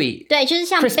很 chewy. 对，就是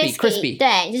像 crispy, biscuit， crispy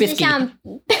对，就是 biscuit 像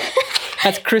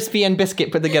That's crispy and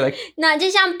biscuit put together. 那就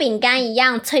像饼干一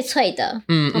样脆脆的，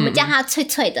我们叫它脆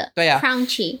脆的，对啊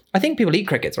 ，crunchy。 I think people eat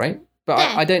crickets, right? But 对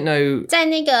I don't know. 在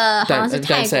那个好像 Don't 是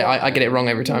泰 don't say 国， I get it wrong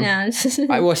every time. 那就是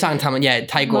我上他们 yeah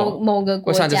泰国，某个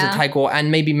国我上就是家，泰国 and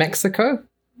maybe Mexico.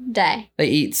 对 They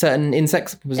eat certain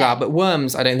insects, bizarre, but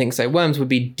worms I don't think so. Worms would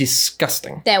be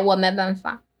disgusting. 对，我没办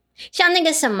法。像那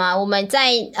个什么，我们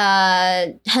在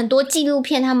很多纪录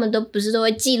片，他们都不是都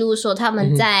会记录说他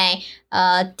们在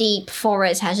deep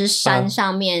forest 还是山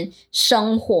上面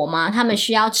生活吗？他们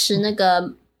需要吃那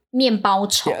个面包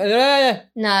虫，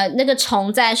那个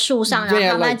虫在树上，然后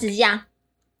他们直接这样。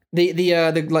The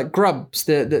like grubs,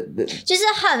 the 就是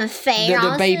很肥，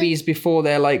 the babies before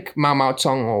they're like 毛毛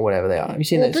虫 or whatever they are. Have you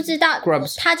seen 我不知道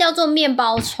grubs？ 它叫做面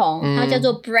包虫，它叫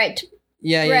做 bread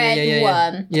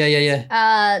worm。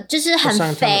就是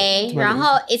很肥，然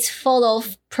后 it's full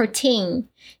of protein，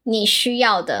 你需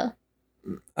要的。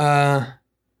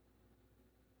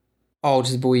就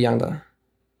是不一样的。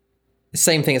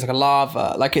Same thing. It's like a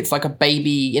larva, like it's like a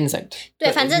baby insect. 对，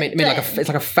反正 made like it's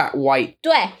like a fat white.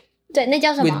 对，那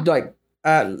叫什么 ？With like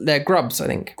they're grubs, I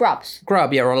think. Grub,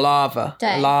 yeah, or a larva. 对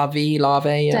larvae,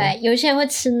 yeah. 对，有些人会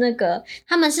吃那个，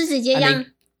他们是直接这样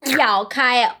咬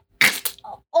开哦。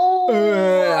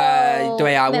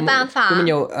对啊，没办法。我们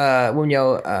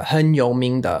有很有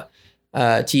名的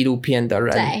纪录片的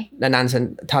人，那男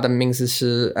生他的名字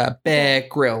是Bear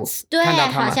Grylls， 对，看到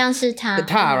他吗？好像是他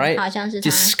，right？ 好像是他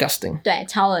 ，disgusting， 对，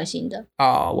超恶心的。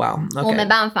wow， okay. 我没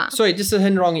办法。所以就是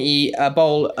很容易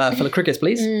bowl full of crickets,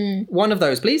 please. One of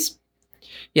those, please.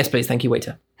 Yes, please. Thank you,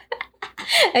 waiter.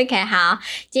 OK， 好，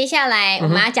接下来我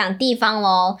们要讲地方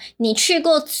咯。你去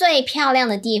过最漂亮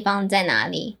的地方在哪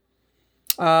里？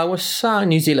我上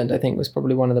New Zealand, I think, was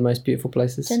probably one of the most beautiful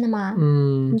places. 真的吗？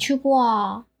你去过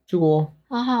啊？去过。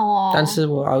好好哦。但是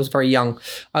I was very young,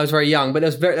 but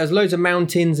there's loads of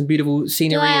mountains and beautiful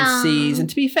scenery and seas. And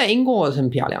to be fair, 英国很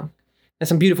漂亮。There's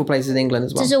some beautiful places in England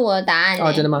as well. 这是我的答案。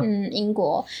真的吗？英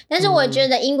国。但是我觉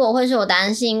得英国会是我答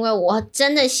案，是因为我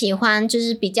真的喜欢就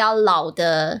是比较老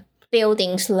的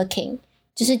buildings looking，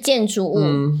 就是建筑物，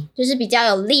就是比较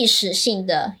有历史性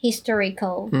的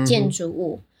historical 建筑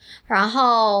物，然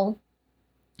后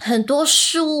很多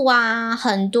树啊，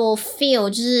很多 field，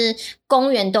 就是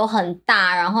公园都很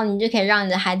大，然后你就可以让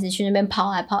你的孩子去那边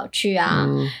跑来跑去啊，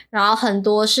然后很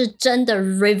多是真的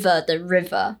river 的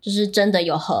river， 就是真的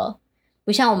有河。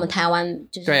不像我们台湾，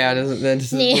就是对啊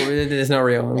，there's no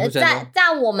real。在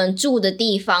我们住的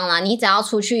地方啦，你只要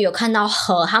出去有看到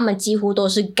河，他们几乎都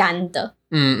是干的。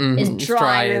It's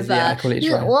dry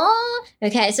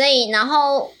river。OK， 所以然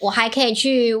后我还可以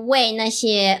去喂那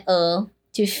些鹅，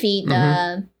去 feed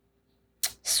the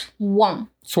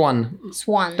swan，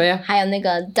 对啊，还有那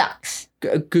个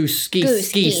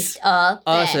ducks。Geese，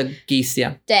 鹅是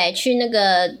geese， 对，去那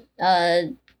个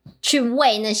去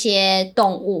喂那些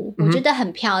动物，我觉得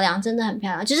很漂亮，真的很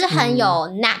漂亮，就是很有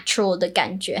natural 的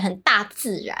感觉，很大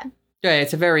自然。对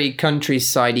 ，it's a very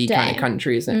countryside-y kind of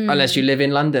country, isn't it? Unless you live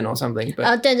in London or something.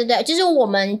 对，就是我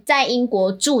们在英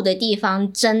国住的地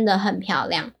方真的很漂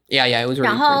亮。Yeah, it was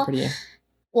really pretty.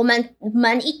 我们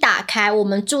门一打开，我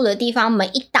们住的地方门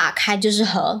一打开就是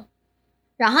河。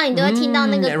然后你都会听到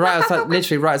那个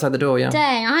literally right outside the door, yeah. 对，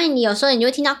然后你有时候你就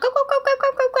会听到呱呱呱呱呱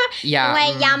呱呱，因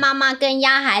为鸭妈妈跟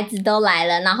鸭孩子都来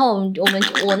了，然后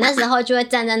我那时候就会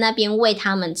站在那边喂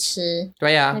他们吃，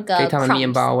对呀，那个给他们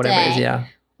面包 whatever it is, yeah.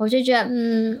 我就觉得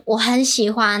我很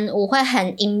喜欢，我会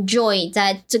很 enjoy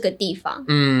在这个地方。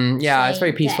Yeah, it's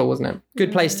very peaceful, wasn't it?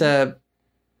 Good place to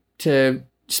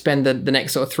spend the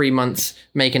next sort of 3 months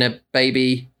making a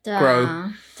baby grow.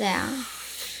 对啊，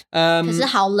可是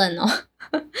好冷哦。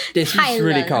This is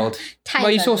really cold.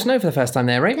 Well, you saw snow for the first time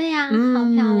there, right? 对呀，好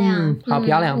漂亮，好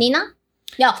漂亮。你呢？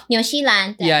有纽西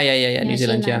兰。Yeah. New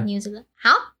Zealand, yeah. New Zealand.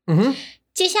 好，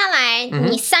接下来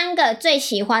你3个最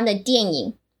喜欢的电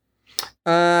影。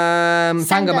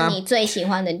3个你最喜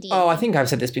欢的电影。Oh, I think I've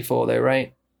said this before, though,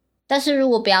 right? 但是如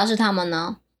果不要是他们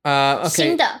呢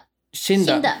？Okay. 新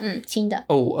的。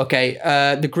Oh, okay.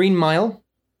 The Green Mile.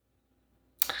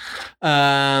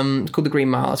 It's called The Green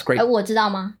Mile. It's great. 我知道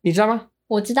吗？你知道吗？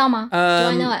我知道吗？Do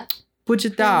I know it? 不知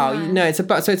道。No, it's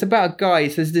about a guy.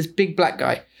 So there's this big black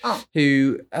guy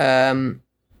who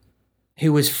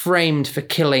was framed for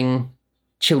killing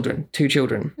 2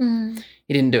 children.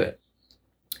 He didn't do it.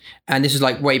 And this was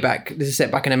like way back. This is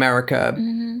set back in America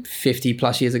 50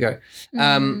 plus years ago.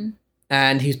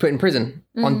 And he was put in prison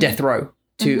on death row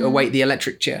to await the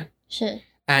electric chair. 是。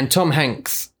And Tom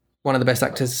Hanks, one of the best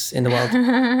actors in the world,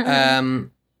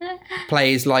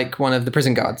 plays like one of the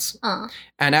prison guards.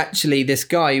 And actually, this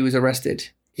guy who was arrested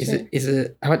is a.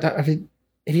 Have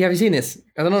you seen this?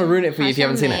 I don't want to ruin it for you if you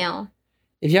haven't seen it.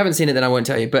 If you haven't seen it, then I won't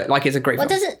tell you. But like, it's a great film.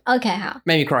 但是 OK 好。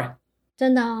Made me cry.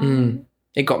 真的哦。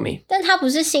It got me. 但它不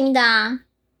是新的啊。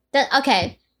但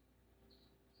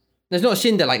OK。There's not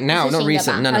新的 like now, not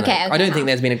recent. No. Okay, I don't think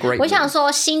there's been a great. 我想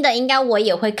说新的应该我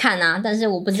也会看啊，但是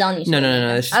我不知道你说。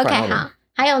No. OK 好，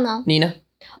还有呢？你呢？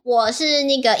我是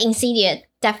那个 Insidious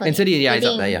definitely Insidious is 一定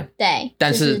up there, yeah. 对，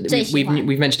但就是是最喜欢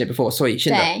we've mentioned it before，所以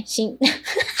新的。对新。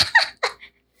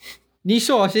你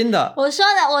说新的。我说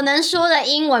的我能说的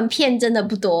英文片真的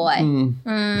不多哎、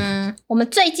我们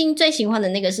最近最喜欢的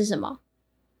那个是什么？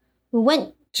我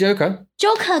问 Joker，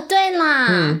 Joker 对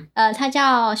啦，他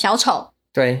叫小丑。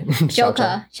对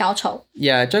Joker 小丑。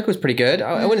Yeah, Joker was pretty good.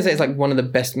 I wouldn't say it's like one of the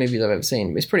best movies I've ever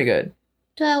seen. It's pretty good.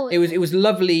 对，It was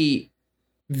lovely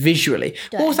visually.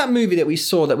 What was that movie that we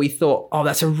saw that we thought, oh,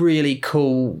 that's a really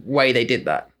cool way they did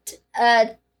that?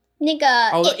 那个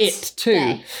It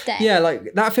too. 对 Yeah,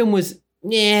 like that film was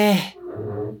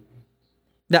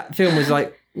That film was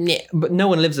like but no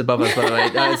one lives above us, by the way.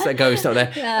 It's a ghost out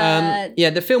there. Yeah,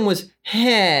 the film was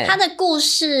他的故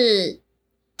事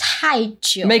太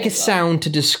久了 Make a sound to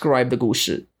describe the 故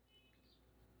事。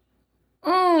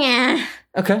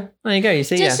Okay, there you go. You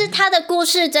see, 就 yeah. 是他的故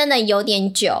事真的有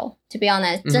点久，to be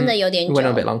honest，真的有点久。 It went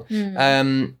on a bit long.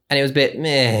 And it was a bit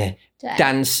meh. 对，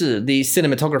但是 the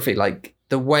cinematography, like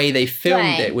the way they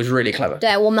filmed 对 it, was really clever.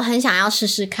 对，我们很想要试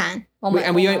试看。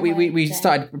And we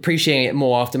started appreciating it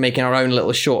more after making our own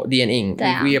little short 电影。对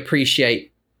啊 We appreciate,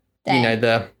 you know,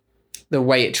 the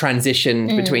way it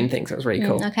transitioned between things. That was really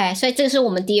cool. OK， 所以这个是我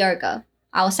们第二个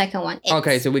 ，our second one。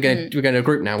 Okay, so we're going to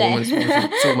group now. 对。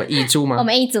我们一组吗？我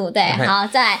们一组对， Okay 好，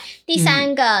再来第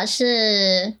三个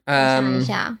是，我想一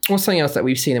下， What's something else that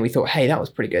we've seen and we thought, hey, that was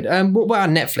pretty good? What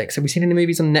about Netflix? Have we seen any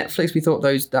movies on Netflix? We thought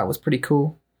that was pretty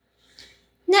cool.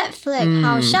 Netflix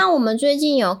好像我们最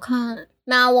近有看，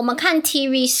那我们看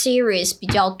TV series 比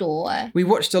较多哎， We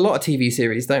watched a lot of TV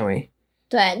series, don't we?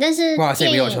 对，但是 Well, I say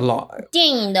电 we watched a 影 lot. 电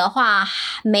影的话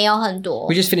没有很多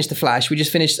We，just finished The Flash. We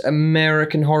just finished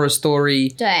American Horror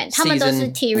Story. 对，他们都是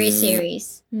season TV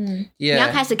series，你要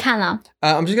Yeah. 开始看了，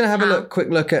 I'm just going to have a How? quick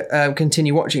look at,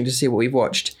 continue watching to see what we've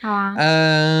watched. 好啊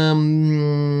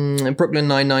Brooklyn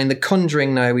Nine-Nine, The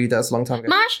Conjuring, no, that's a long time ago.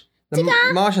 ，March， The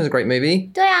Martian's a great movie.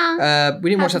 对啊， We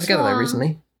didn't watch that together though 还不错啊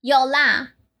recently. 有啦，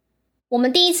我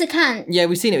们第一次看 Yeah,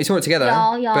 we've seen it. We saw it together.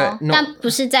 有， but not. 但不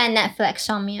是在 Netflix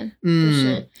上面，不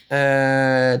是。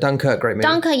 Dunkirk, great movie.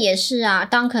 Dunkirk 也是啊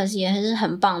，Dunkirk 也是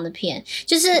很棒的片，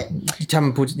就是他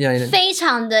们不yeah, 非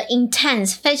常的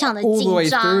intense， 非常的 all the way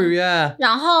紧 through, 张， yeah.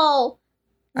 然后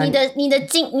你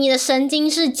的神经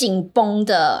是紧绷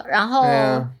的，然后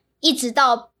Yeah. 一直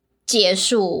到结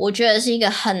束，我觉得是一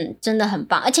个真的很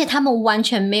棒，而且他们完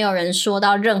全没有人说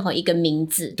到任何一个名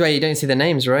字。对 you don't see their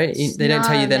names, right? They don't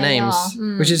tell you their 没有 names,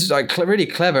 which is like really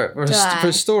clever for 对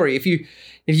a story. If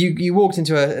you walked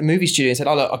into a movie studio and said,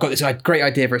 "Oh look, I've got this great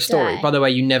idea for a story." 对 By the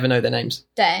way, you never know their names.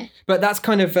 对 But that's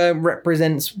kind of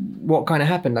represents what kind of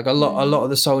happened. Like a lot of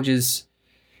the soldiers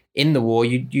in the war,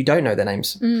 you don't know their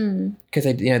names because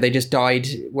they just died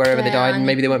wherever they 对啊 died, and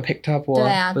maybe they weren't picked up or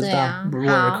对啊，对啊， weren't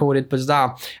好。 recorded.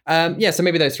 Bizarre. Yeah, so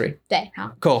maybe those three. 对，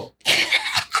好， Cool.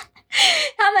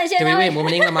 他们现 Did 在 we win? 我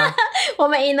们赢了吗？我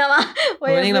们赢了吗？我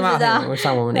也不知道。我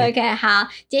上我们赢。 OK， 好，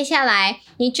接下来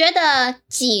你觉得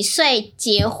几岁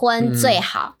结婚最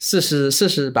好？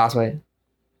 48岁。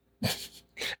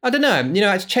I don't know. You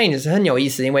know, it's changed. 很有意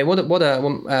思，因为我的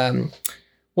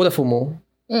父母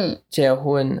结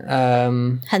婚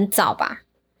很早吧？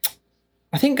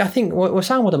 I think 我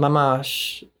想我的妈妈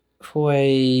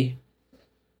会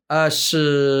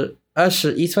21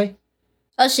岁。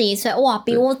21岁，哇，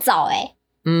比我早哎。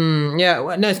Yeah.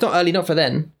 Well, no, it's not early. Not for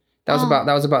then. That was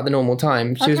about the normal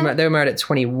time. They were married at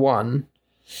 21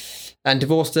 and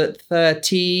divorced at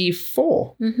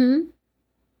 34.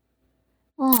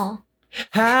 哦，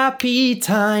 Happy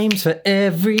times for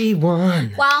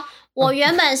everyone. 哇，我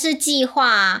原本是计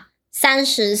划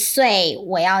30岁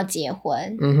我要结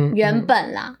婚，原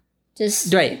本啦，就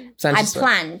是对，I 30岁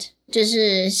planned 就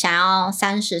是想要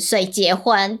30岁结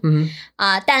婚，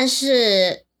但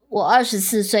是我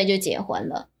24岁就结婚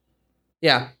了。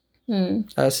 Yeah.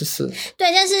 24.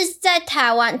 对，但是在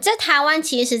台湾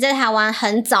其实，在台湾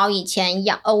很早以前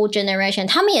，old generation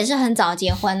他们也是很早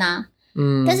结婚啊。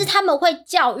但是他们会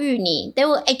教育你 ，they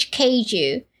will educate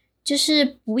you， 就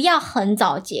是不要很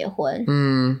早结婚。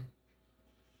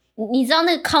你知道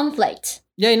那个 conflict？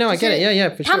 Yeah, no, I get it. Yeah,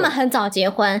 for sure. 他们很早结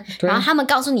婚，然后他们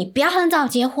告诉你不要很早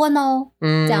结婚哦，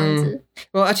这样子。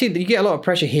 Well, actually, you get a lot of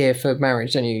pressure here for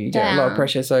marriage, don't you? You get a lot of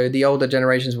pressure. So the older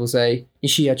generations will say, 你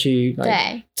需要去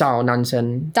找男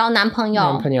生，找男朋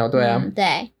友，对啊，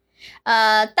对。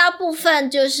大部分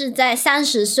就是在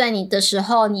30岁你的时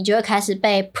候，你就会开始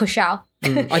被 push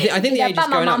out。I think the age is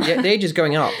going up. The age is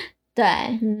going up. 对，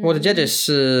我的姐姐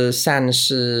是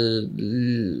36，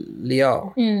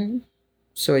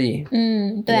所以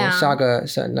对啊，下个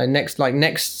next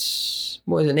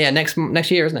what is it? Yeah, next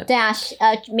year, isn't it? 对啊，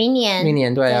明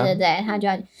年对啊，对，他就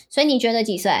要。所以你觉得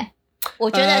几岁？我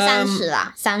觉得30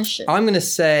啦，30。I'm gonna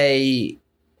say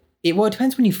well, it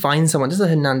depends when you find someone. 这是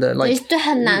很难的 like 对，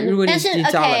很难。如果你但是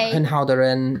找了 OK，很好的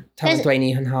人，他们对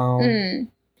你很好。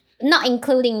Not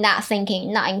including that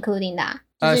thinking, not including that，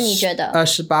 就是你觉得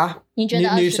28，你觉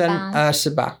得女生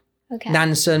28， OK，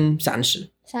 男生30。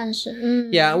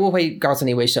Yeah， 我会告诉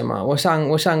你为什么。我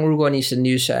想如果你是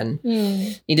女生，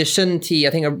你的身体 I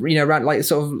think around like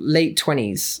sort of late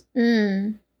 20s，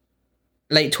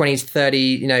 late 20s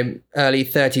 30 early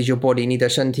 30s your body 你的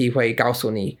身体会告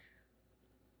诉你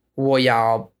我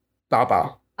要宝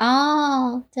宝。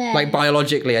对 like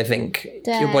biologically I think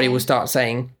your body will start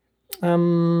saying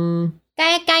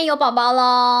该有宝宝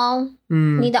咯，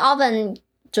你的 oven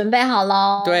准备好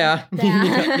咯。对啊，你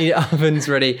的 oven's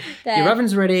ready， your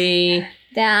oven's ready。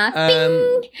对啊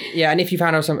yeah, and if you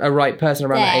found out a right person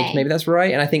around that age, maybe that's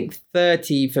right. And I think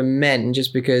 30 for men,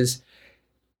 just because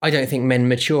I don't think men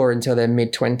mature until their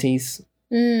mid-20s,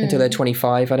 until they're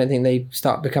 25. I don't think they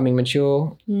start becoming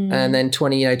mature. And then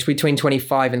 20, between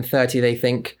 25 and 30, they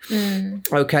think,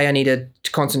 okay, I need to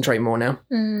concentrate more now.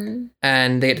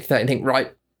 And they get to 30 and think,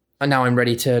 right, and now I'm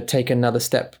ready to take another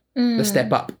step, the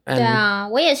step up. And 对啊，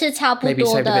我也是差不多的 maybe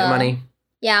save a bit of money.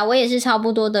 Yeah， 我也是差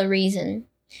不多的 reason。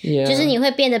就是你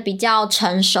会变得比较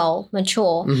成熟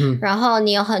mature，然后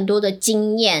你有很多的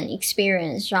经验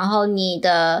experience， 然后你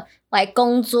的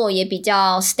工作也比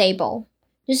较 stable，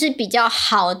 就是比较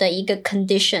好的一个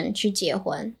condition 去结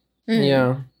婚。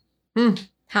Yeah，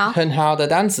 好，很好的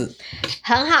单词，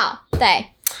很好，对。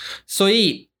所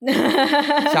以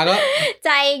下个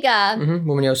再一个，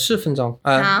我们有4分钟。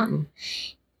好，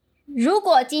如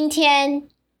果今天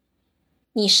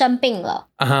你生病了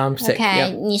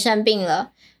，OK， 你生病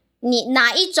了，你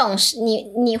哪一种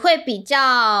你会比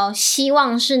较希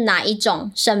望是哪一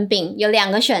种生病？有2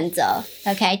个选择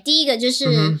 ，OK， 第一个就是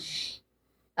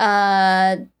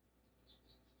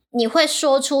你会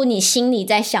说出你心里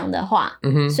在想的话，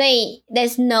所以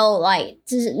there's no lie，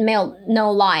 就是没有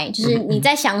no lie， 就是你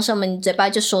在想什么，你嘴巴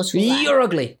就说出来。You're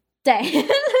ugly。对，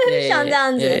像这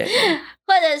样子。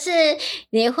或者是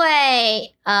你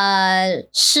会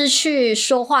失去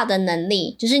说话的能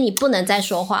力，就是你不能再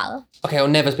说话了。Okay, I'll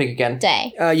never speak again.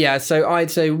 对。Yeah, so I'd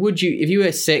say, would you, if you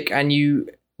were sick and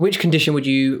which condition would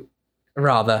you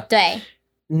rather? 对。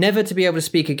Never to be able to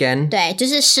speak again. 对，就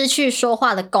是失去说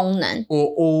话的功能。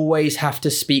Or always have to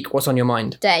speak what's on your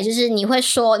mind. 对，就是你会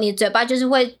说，你嘴巴就是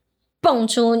会蹦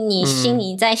出你心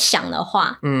里在想的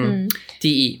话。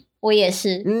DE. 我也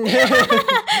是。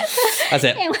That's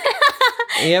it.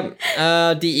 Yep.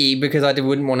 DE because I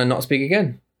wouldn't want to not speak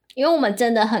again. 因为我们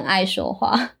真的很爱说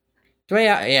话。对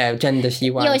啊 ，Yeah， 真的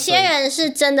喜欢。有些人是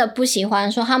真的不喜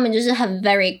欢说，他们就是很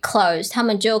very close， 他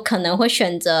们就可能会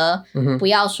选择不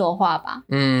要说话吧。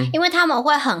因为他们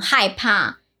会很害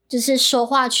怕，就是说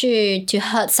话去 to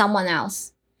hurt someone else，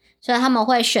 所以他们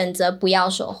会选择不要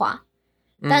说话。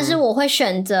但是我会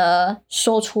选择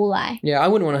说出来。Yeah, I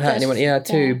wouldn't want to hurt anyone. Yeah,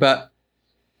 too, but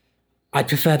I'd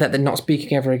prefer that than not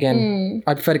speaking ever again.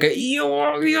 I'd prefer to go,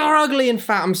 you're ugly and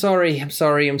fat. I'm sorry. Than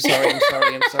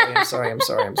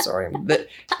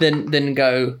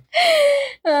go.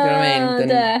 Do you know what I mean?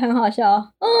 对，很好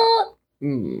笑。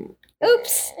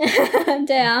Oops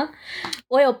对啊，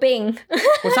我有病。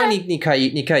我想你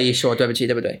可以说对不起，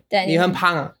对不对？对，你很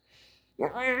胖啊。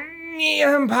你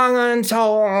很胖啊，很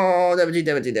丑哦，对不起。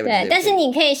对，但是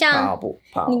你可以像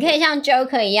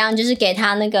Joker 一样，就是给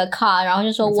他那个 card， 然后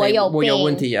就说我有病，我有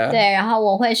问题啊。对，然后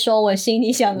我会说我心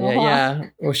里想的话。Yeah,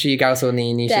 我需要告诉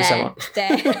你是什么。对。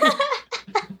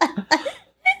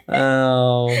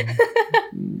哦，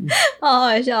好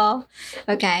好笑。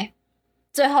OK，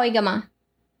 最后一个吗？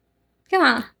干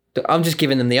嘛 ？I'm just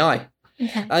giving them the eye.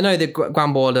 Okay. I know the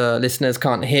Guamboard listeners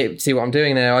can't see what I'm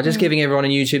doing there. I'm just giving everyone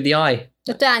on YouTube the eye.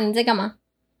 对啊，你在干嘛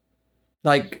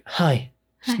 ？Like, hi.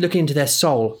 Just looking into their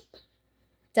soul.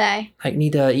 对。Like, 你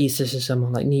的意思是什么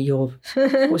Like,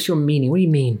 what's your meaning? What do you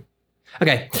mean?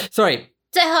 Okay, sorry.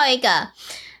 最后一个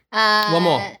，one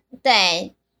more.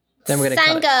 对。Then we're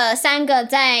gonna 三个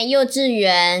在幼稚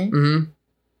园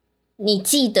你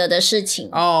记得的事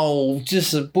情。就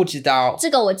是不知道。这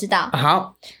个我知道。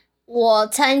好。我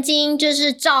曾经就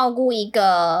是照顾一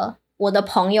个我的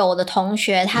朋友，我的同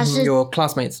学，他是 your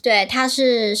classmates， 对，他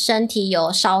是身体有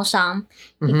烧伤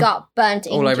，he got burnt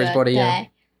all over his body， 对，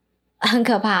很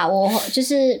可怕。我就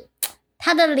是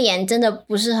他的脸真的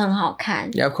不是很好看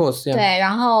 ，Yeah, of course， yeah. 对，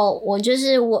然后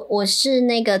我是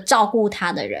那个照顾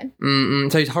他的人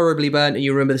，So he's horribly burnt, and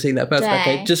you remember seeing that person?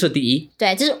 Okay， 这是第一，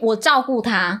对，就是我照顾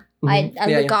他。I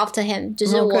look after him， 就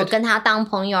是我跟他当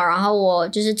朋友，然后我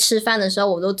就是吃饭的时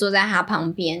候，我都坐在他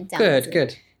旁边这样子。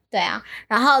Good。对啊，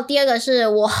然后第二个是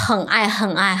我很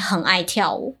爱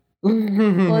跳舞。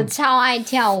我超爱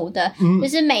跳舞的，就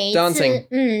是每一次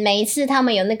Dancing 每一次他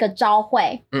们有那个朝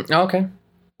会OK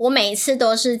我每一次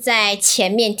都是在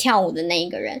前面跳舞的那一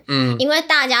个人，因为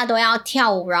大家都要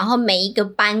跳舞，然后每一个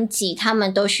班级他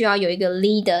们都需要有一个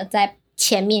leader 在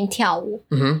前面跳舞，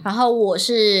然后我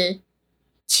是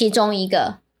其中一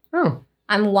个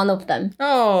I'm one of them.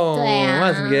 Oh, 对啊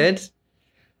that's good.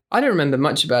 I don't remember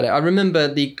much about it. I remember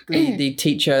the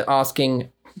teacher asking,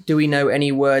 do we know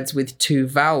any words with 2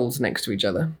 vowels next to each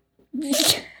other?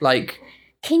 Like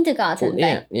kindergarten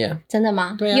呗 yeah. 真的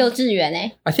吗？对啊幼稚园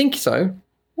欸 I think so.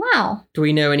 Wow. Do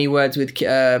we know any words with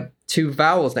 2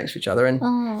 vowels next to each other? And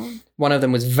one of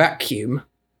them was vacuum.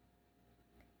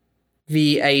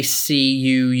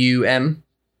 VACUUM.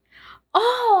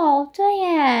 哦，对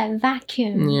耶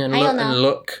vacuum Yeah, 还有呢 and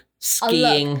look,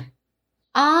 skiing,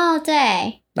 哦，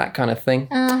对 that kind of thing.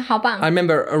 好棒 I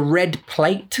remember a red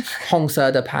plate, 红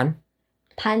色的盘。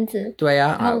盘子对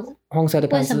啊，红色的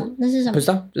盘子。为什么？那是什么？不知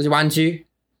道，就是玩具。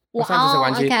我上次是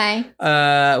玩具。OK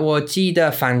我记得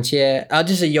番茄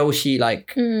就是游戏 like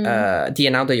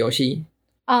电脑的游戏。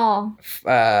番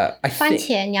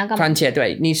茄你要干嘛？番茄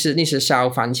对，你是小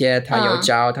番茄，它有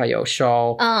脚，它有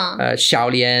手，笑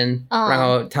脸，然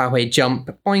后它会 jump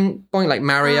boing boing like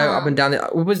Mario up and down.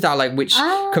 我不知道 like which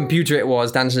computer it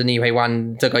was，但是你会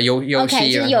玩这个游戏。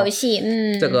OK 是游戏，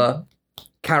这个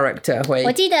character 会。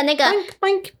我记得那个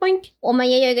boing boing， 我们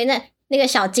也有一个那个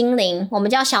小精灵，我们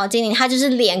叫小精灵，它就是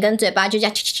脸跟嘴巴就这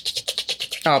样。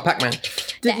Oh, Pac-Man.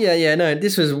 Yeah, no,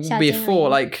 this was before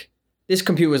like this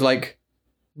computer was like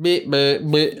a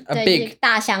big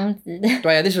大箱子。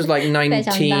对啊 ，this was like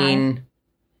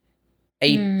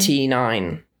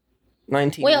 1989.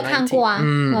 我有看过啊，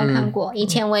我有看过，以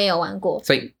前我也有玩过。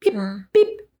所以 beep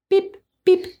beep beep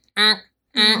beep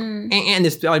and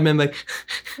this I remember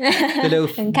the little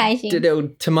很开心 the little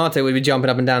tomato would be jumping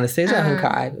up and down the stairs，很可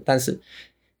爱的，但是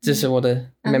这是我的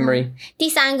memory。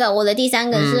我的第三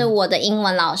个是我的英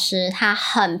文老师，她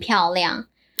很漂亮。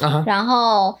然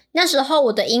后那时候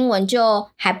我的英文就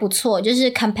还不错，就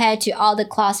是 compared to all the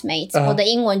classmates，我的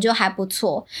英文就还不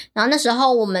错。然后那时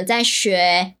候我们在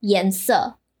学颜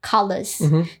色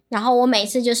colors，然后我每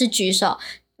次就是举手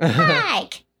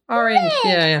like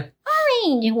orange，yeah，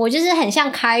我就是很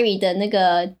像 Kyrie 的那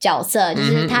个角色，就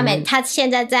是他现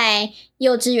在在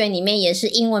幼稚园里面也是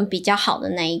英文比较好的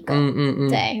那一个，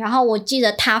对。然后我记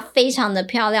得她非常的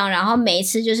漂亮，然后每一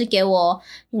次就是给我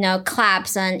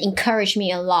claps and encourage me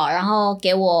a lot， 然后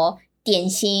给我点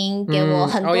心，给我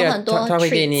很多很多 treats。他会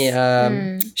给你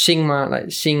星吗？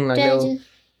星like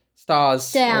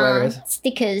stars， 对啊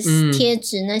 ，stickers 贴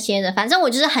纸那些的，反正我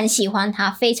就是很喜欢她，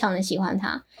非常的喜欢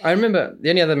她。I remember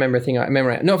the only other thing I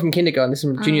remember, not from kindergarten, this is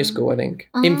from junior school, I think,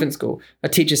 infant school. A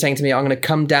teacher saying to me, "I'm going to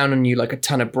come down on you like a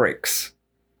ton of bricks."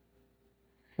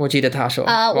 我记得他说，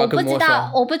我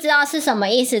不知道是什么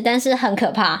意思，但是很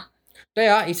可怕。对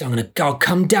啊，he said, "I'll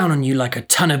come down on you like a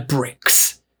ton of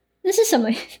bricks." 那是什么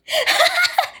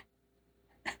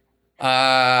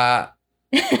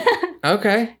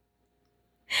？Okay.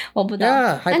 我不知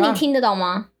道。那你听得懂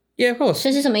吗？ Yeah, of course.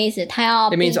 这是什么意思？他要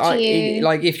It means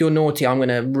like if you're naughty, I'm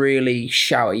gonna really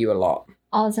shout at you a lot.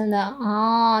 真的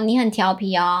你很调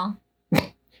皮哦。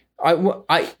I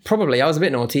probably I was a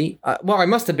bit naughty. Well, I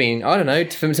must have been. I don't know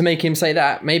to make him say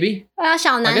that. Maybe.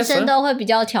 小男生都会比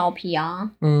较调皮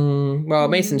啊。Well,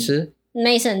 Mason 是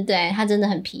Mason 对他真的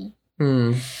很皮。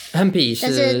很皮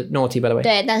是 naughty by the way.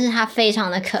 对，但是他非常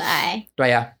的可爱。对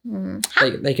呀。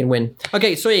They can win.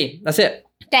 Okay, 所以 that's it.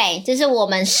 对，这是我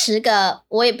们10个，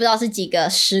我也不知道是几个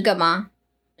，10个吗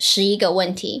？11个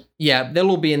问题。Yeah, they'll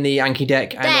all be in the Anki deck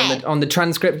and on the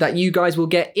transcript that you guys will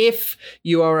get. If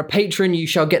you are a patron, you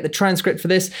shall get the transcript for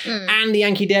this and the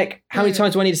Anki deck. How many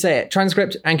times do I need to say it?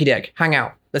 Transcript, Anki deck. Hang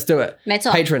out. Let's do it. 没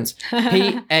错。Patrons.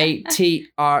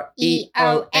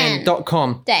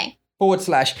 patreon.com. 对。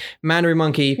/Mandarin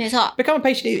Monkey. 没错。 Become a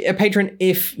patron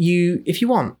if you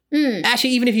want.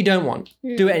 Actually, even if you don't want,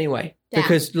 do it anyway.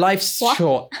 Because life's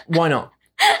short. Why not?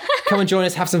 Come and join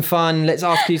us, have some fun. Let's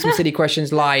ask you some silly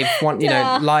questions live,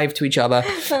 live to each other.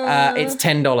 It's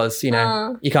 $10,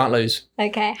 you can't lose.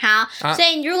 OK, 好。所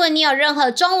以如果你有任何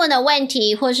中文的问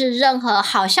题，或是任何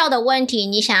好笑的问题，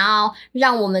你想要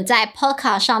让我们在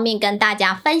Podcast 上面跟大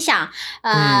家分享，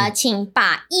请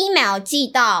把 email 寄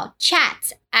到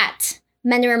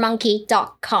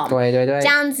chat@mandarinmonkey.com。对。这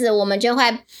样子我们就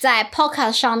会在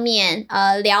Podcast 上面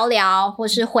聊聊，或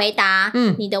是回答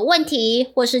你的问题，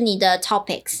或是你的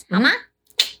topics， 好吗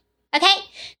？OK，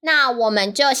 那我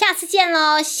们就下次见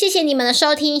咯，谢谢你们的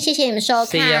收听，谢谢你们收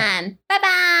看，拜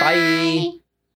拜。